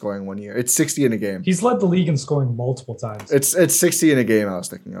league in scoring one year. It's 60 in a game. He's led the league in scoring multiple times. It's 60 in a game I was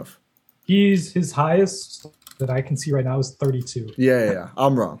thinking of. His highest that I can see right now is 32. Yeah.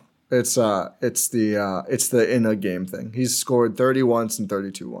 I'm wrong. It's the in a game thing. He's scored 30 once and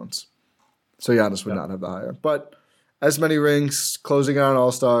 32 once. So Giannis would not have the higher. But as many rings, closing in on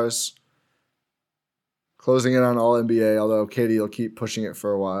All-Stars, closing in on All-NBA, although KD will keep pushing it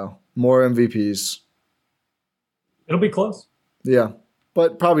for a while. More MVPs. It'll be close. Yeah,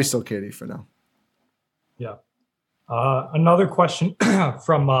 but probably still KD for now. Yeah. Another question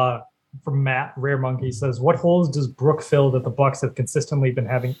from Matt Rare Monkey says, "What holes does Brook fill that the Bucks have consistently been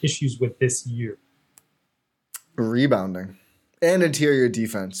having issues with this year?" Rebounding and interior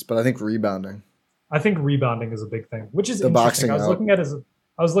defense, but I think rebounding. I think rebounding is a big thing, which is the interesting. boxing I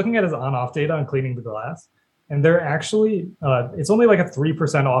was looking at his on-off data on cleaning the glass, and they're actually it's only like a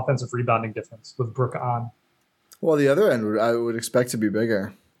 3% offensive rebounding difference with Brook on. Well, the other end I would expect to be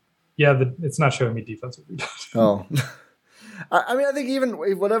bigger. Yeah, it's not showing me defensive rebounding. Oh. I mean, I think even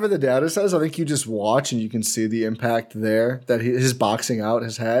whatever the data says, I think you just watch and you can see the impact there that his boxing out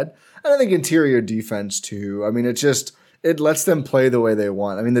has had. And I think interior defense too. I mean, it lets them play the way they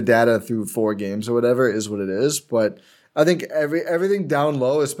want. I mean, the data through 4 games or whatever is what it is. But I think everything down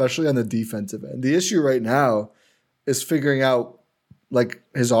low, especially on the defensive end. The issue right now is figuring out like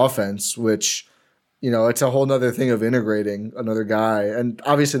his offense, which, it's a whole nother thing of integrating another guy. And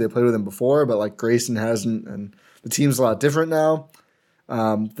obviously they played with him before, but like Grayson hasn't, and the team's a lot different now.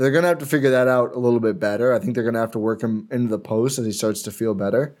 They're going to have to figure that out a little bit better. I think they're going to have to work him into the post as he starts to feel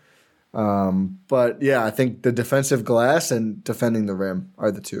better. But yeah, I think the defensive glass and defending the rim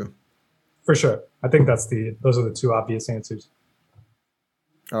are the two. For sure. I think those are the two obvious answers.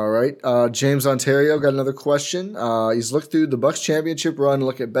 All right. James Ontario got another question. He's looked through the Bucks championship run,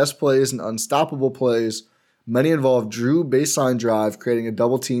 look at best plays and unstoppable plays. Many involve Drew baseline drive, creating a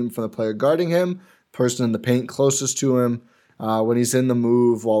double team from the player guarding him, person in the paint closest to him. When he's in the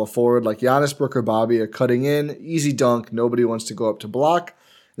move, while a forward like Giannis, Brook, or Bobby are cutting in, easy dunk, nobody wants to go up to block.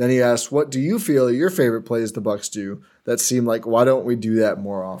 Then he asks, what do you feel are your favorite plays the Bucks do that seem like, why don't we do that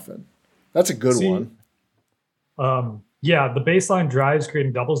more often? That's a good one. Yeah, the baseline drives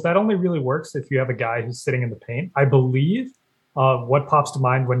creating doubles, that only really works if you have a guy who's sitting in the paint. I believe what pops to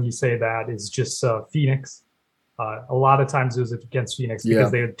mind when you say that is just Phoenix. A lot of times it was against Phoenix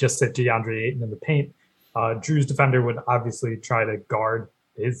because they would just sit DeAndre Ayton in the paint. Drew's defender would obviously try to guard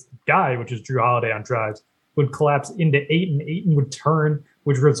his guy, which is Drew Holiday on drives, would collapse into Ayton. Ayton would turn,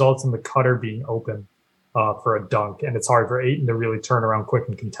 which results in the cutter being open for a dunk. And it's hard for Ayton to really turn around quick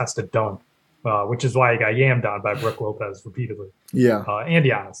and contest a dunk, which is why he got yammed on by Brook Lopez repeatedly. Yeah. And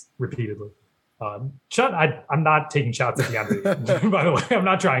Giannis repeatedly. I'm not taking shots at DeAndre, by the way. I'm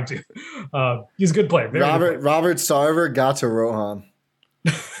not trying to. He's a good player. Robert Sarver got to Rohan.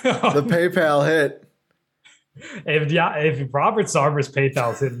 The PayPal hit. If Robert Sarver's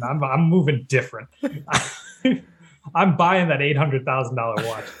PayPal's hitting, I'm moving different. I'm buying that $800,000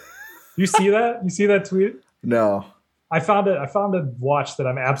 watch. You see that? You see that tweet? No. I found a watch that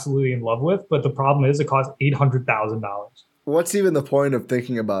I'm absolutely in love with, but the problem is it costs $800,000. What's even the point of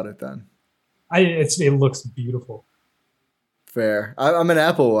thinking about it then? It looks beautiful. Fair. I'm an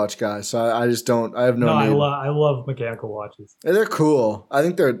Apple Watch guy, so I just don't. I have no. No, I love mechanical watches. And they're cool. I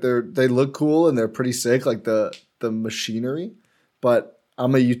think they look cool and they're pretty sick, like the machinery. But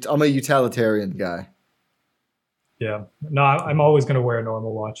I'm a utilitarian guy. Yeah. No, I'm always going to wear a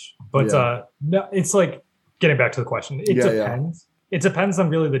normal watch. But no, it's like getting back to the question. It depends. Yeah. It depends on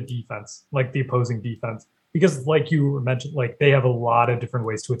really the defense, like the opposing defense. because like you mentioned, like they have a lot of different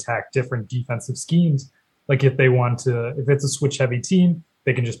ways to attack different defensive schemes. Like if they want to, if it's a switch heavy team,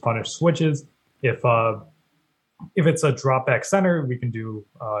 they can just punish switches. If it's a drop back center, we can do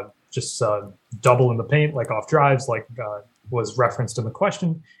just double in the paint, like off drives, like was referenced in the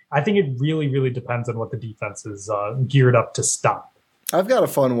question. I think it really, really depends on what the defense is geared up to stop. I've got a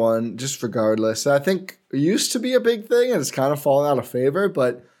fun one, just regardless. I think it used to be a big thing, and it's kind of fallen out of favor,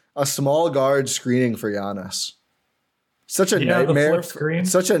 but a small guard screening for Giannis. Such a nightmare.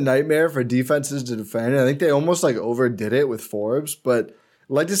 Such a nightmare for defenses to defend. I think they almost like overdid it with Forbes, but I'd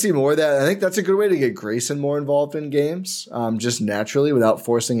like to see more of that. I think that's a good way to get Grayson more involved in games, just naturally without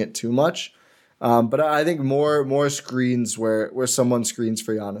forcing it too much. But I think more screens where someone screens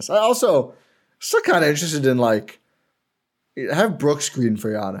for Giannis. I also still kind of interested in like have Brooks screen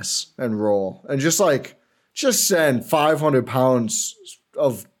for Giannis and roll and just send 500 pounds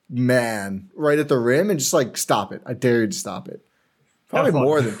of man right at the rim and just like stop it. I dare you to stop it. Probably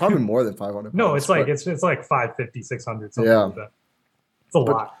more than 500 pounds. No, it's like 550, 600, something like that. It's a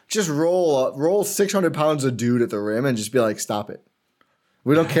lot. Just roll 600 pounds of dude at the rim and just be like, stop it.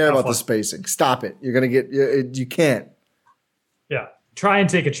 We don't care about the spacing. Stop it. You're going to get, you can't. Yeah. Try and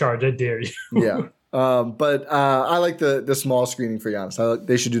take a charge. I dare you. Yeah. But I like the small screening for Giannis.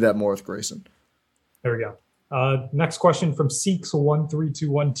 They should do that more with Grayson. There we go. Next question from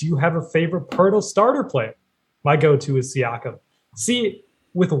Seeks1321. Do you have a favorite Pirtle starter player? My go-to is Siakam. See,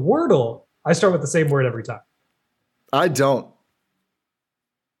 with Wordle, I start with the same word every time. I don't.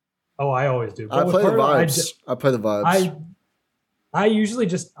 Oh, I always do. I play the vibes. I play the vibes. I usually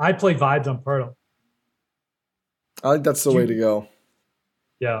I play vibes on Pirtle. I think that's the way to go.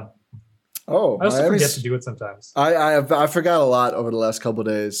 Yeah. Oh, I also forget to do it sometimes. I forgot a lot over the last couple of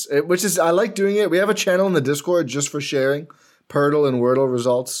days, I like doing it. We have a channel in the Discord just for sharing Pirtle and Wordle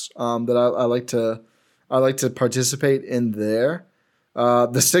results that I like to participate in there.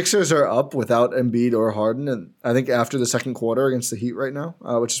 The Sixers are up without Embiid or Harden, and I think after the second quarter against the Heat right now,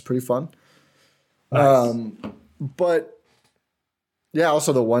 which is pretty fun. Nice. But yeah,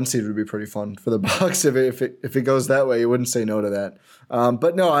 also the 1 seed would be pretty fun for the Bucks if it goes that way. You wouldn't say no to that.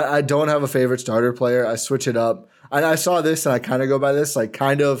 But no, I don't have a favorite starter player. I switch it up. And I saw this and I kind of go by this, like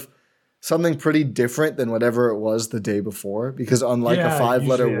kind of something pretty different than whatever it was the day before. Because unlike a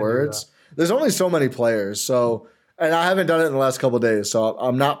 5-letter words, there's only so many players. So, and I haven't done it in the last couple of days. So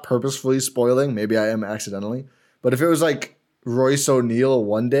I'm not purposefully spoiling. Maybe I am accidentally. But if it was like Royce O'Neal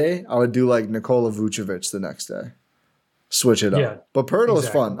one day, I would do like Nikola Vucevic the next day. Switch it up. Yeah, but Pirtle is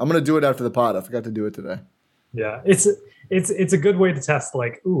fun. I'm going to do it after the pod. I forgot to do it today. Yeah, it's a good way to test,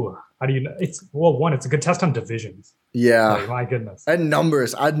 like, ooh, how do you know? It's a good test on divisions. Yeah. Like, my goodness. And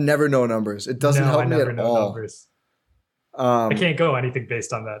numbers. I'd never know numbers. It doesn't help me at all. Numbers. I can't go anything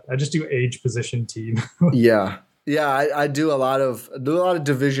based on that. I just do age, position, team. Yeah. Yeah, I do a lot of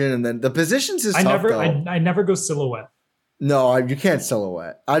division, and then the positions is tough, though. I never go silhouette. No, you can't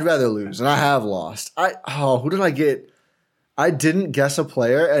silhouette. I'd rather lose, and I have lost. Who did I get? I didn't guess a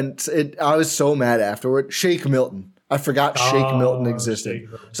player, and I was so mad afterward. Shake Milton. I forgot Shake Milton existed.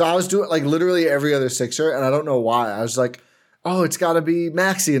 So I was doing like literally every other Sixer, and I don't know why. I was like, oh, it's got to be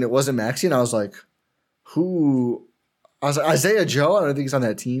Maxey, and it wasn't Maxey. And I was like, who? I was like, Isaiah Joe. I don't think he's on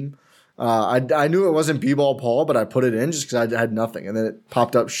that team. I knew it wasn't B-Ball Paul, but I put it in just because I had nothing. And then it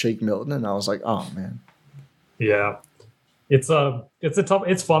popped up Shake Milton, and I was like, oh, man. Yeah. It's fun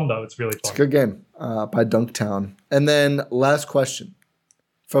though. It's really fun. It's a good game by Dunktown. And then last question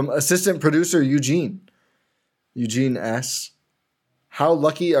from assistant producer Eugene. Eugene asks, how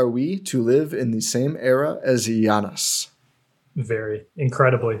lucky are we to live in the same era as Giannis? Very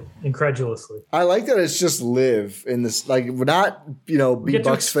incredulously. I like that it's just live in this, like we're not, be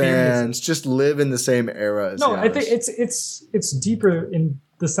Bucks fans, just live in the same era as Giannis. I think it's deeper in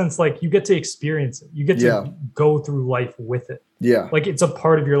the sense like you get to experience it. You get to go through life with it. Yeah. Like it's a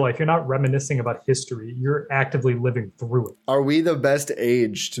part of your life. You're not reminiscing about history. You're actively living through it. Are we the best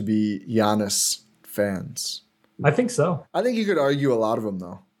age to be Giannis fans? I think so. I think you could argue a lot of them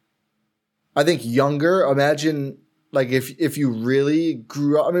though. I think younger, imagine like if you really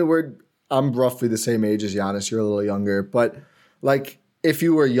grew up, I mean, I'm roughly the same age as Giannis. You're a little younger, but like if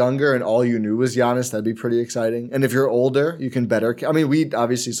you were younger and all you knew was Giannis, that'd be pretty exciting. And if you're older, you can better. I mean, we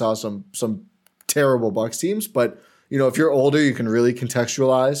obviously saw some terrible Bucks teams, but if you're older, you can really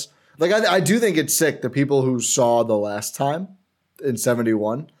contextualize. Like I do think it's sick the people who saw the last time in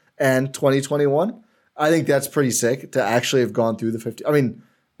 71 and 2021. I think that's pretty sick to actually have gone through the 50. I mean,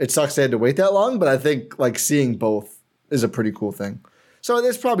 it sucks they had to wait that long, but I think like seeing both is a pretty cool thing. So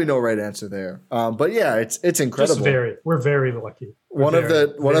there's probably no right answer there. But yeah, it's incredible. We're very lucky. One of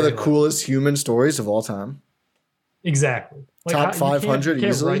the coolest human stories of all time. Exactly. Like, Top 500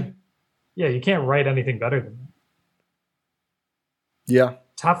 easily. You can't write anything better than that. Yeah.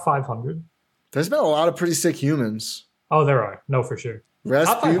 Top 500. There's been a lot of pretty sick humans. Oh, there are. No, for sure.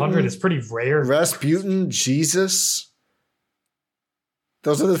 Top 500 is pretty rare. Rasputin, Jesus.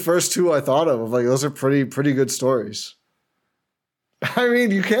 Those are the first two I thought of. Like, those are pretty good stories. I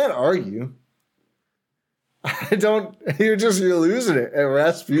mean, you can't argue. You're losing it at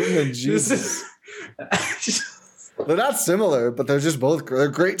Rasputin and Jesus. They're not similar, but they're just they're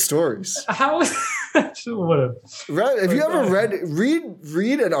great stories. How? If you ever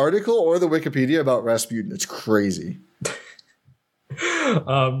read an article or the Wikipedia about Rasputin, it's crazy.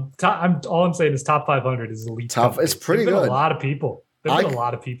 All I'm saying is top 500 is elite. It's pretty good. A lot of people. There's been a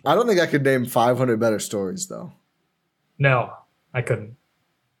lot of people. I don't think I could name 500 better stories though. No, I couldn't.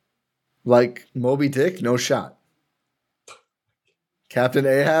 Like Moby Dick, no shot. Captain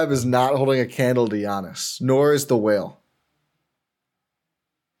Ahab is not holding a candle to Giannis, nor is the whale.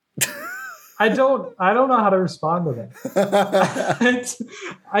 I don't know how to respond to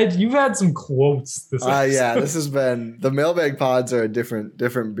that. You've had some quotes this episode. Yeah, this has been the mailbag pods are a different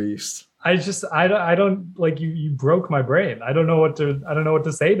beast. I don't like you broke my brain. I don't know what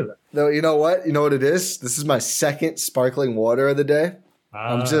to say to that. No, you know what? You know what it is? This is my second sparkling water of the day.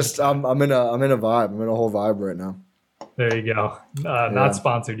 I'm in a vibe. I'm in a whole vibe right now. There you go. Not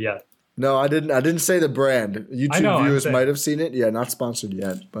sponsored yet. No, I didn't say the brand. YouTube viewers might have seen it. Yeah, not sponsored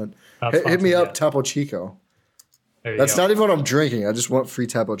yet. But hit me up, Topo Chico. That's not even what I'm drinking. I just want free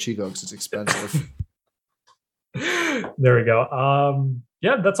Topo Chico because it's expensive. There we go.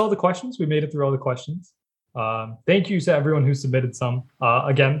 That's all the questions. We made it through all the questions. Thank you to everyone who submitted some.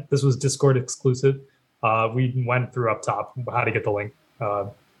 Again, this was Discord exclusive. We went through up top how to get the link.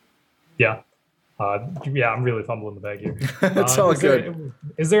 I'm really fumbling the bag here. It's all good.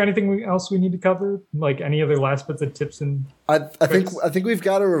 Is there anything else we need to cover? Like any other last bits of tips and I think we've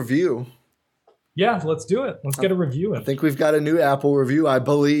got a review. Yeah, let's do it. Let's get a review in. I think we've got a new Apple review. I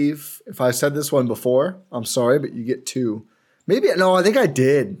believe if I said this one before, I'm sorry, but you get two. I think I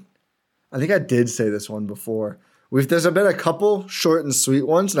did. I think I did say this one before. There's been a couple short and sweet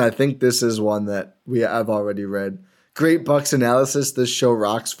ones, and I think this is one that I've already read. Great Bucks analysis. This show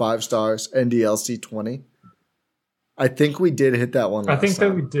rocks. 5 stars. NDLC 20. I think we did hit that one last time. I think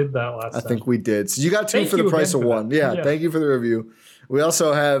that we did that last time. I think we did. So you got two for the price of one. Yeah, thank you for the review. We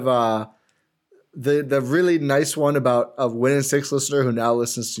also have the really nice one about a Win in 6 listener who now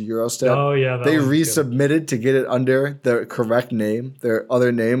listens to Gyro Step. Oh, yeah. They resubmitted to get it under their correct name, their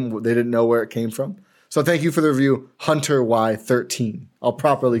other name. They didn't know where it came from. So thank you for the review, Hunter Y13. I'll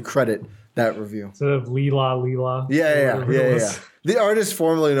properly credit that review. Instead of Leela. Yeah. The artist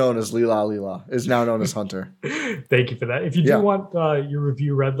formerly known as Leela is now known as Hunter. Thank you for that. If you do want your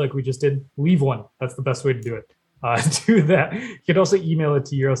review read like we just did, leave one. That's the best way to do it. Do that. You can also email it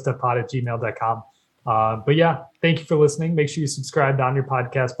to eurosteppod@gmail.com. But yeah, thank you for listening. Make sure you subscribe on your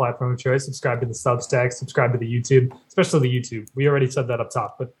podcast platform of choice. Subscribe to the Substack. Subscribe to the YouTube, especially the YouTube. We already said that up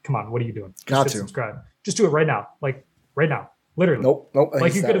top, but come on, what are you doing? Subscribe. Just do it right now. Like right now. Literally. Nope.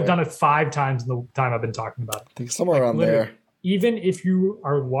 Like you could have done it 5 times in the time I've been talking about it. I think somewhere around there. Even if you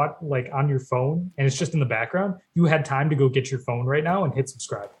are on your phone and it's just in the background, you had time to go get your phone right now and hit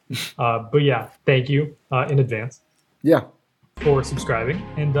subscribe. But yeah, thank you in advance. Yeah. For subscribing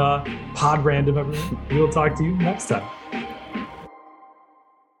and pod random everyone. We'll talk to you next time.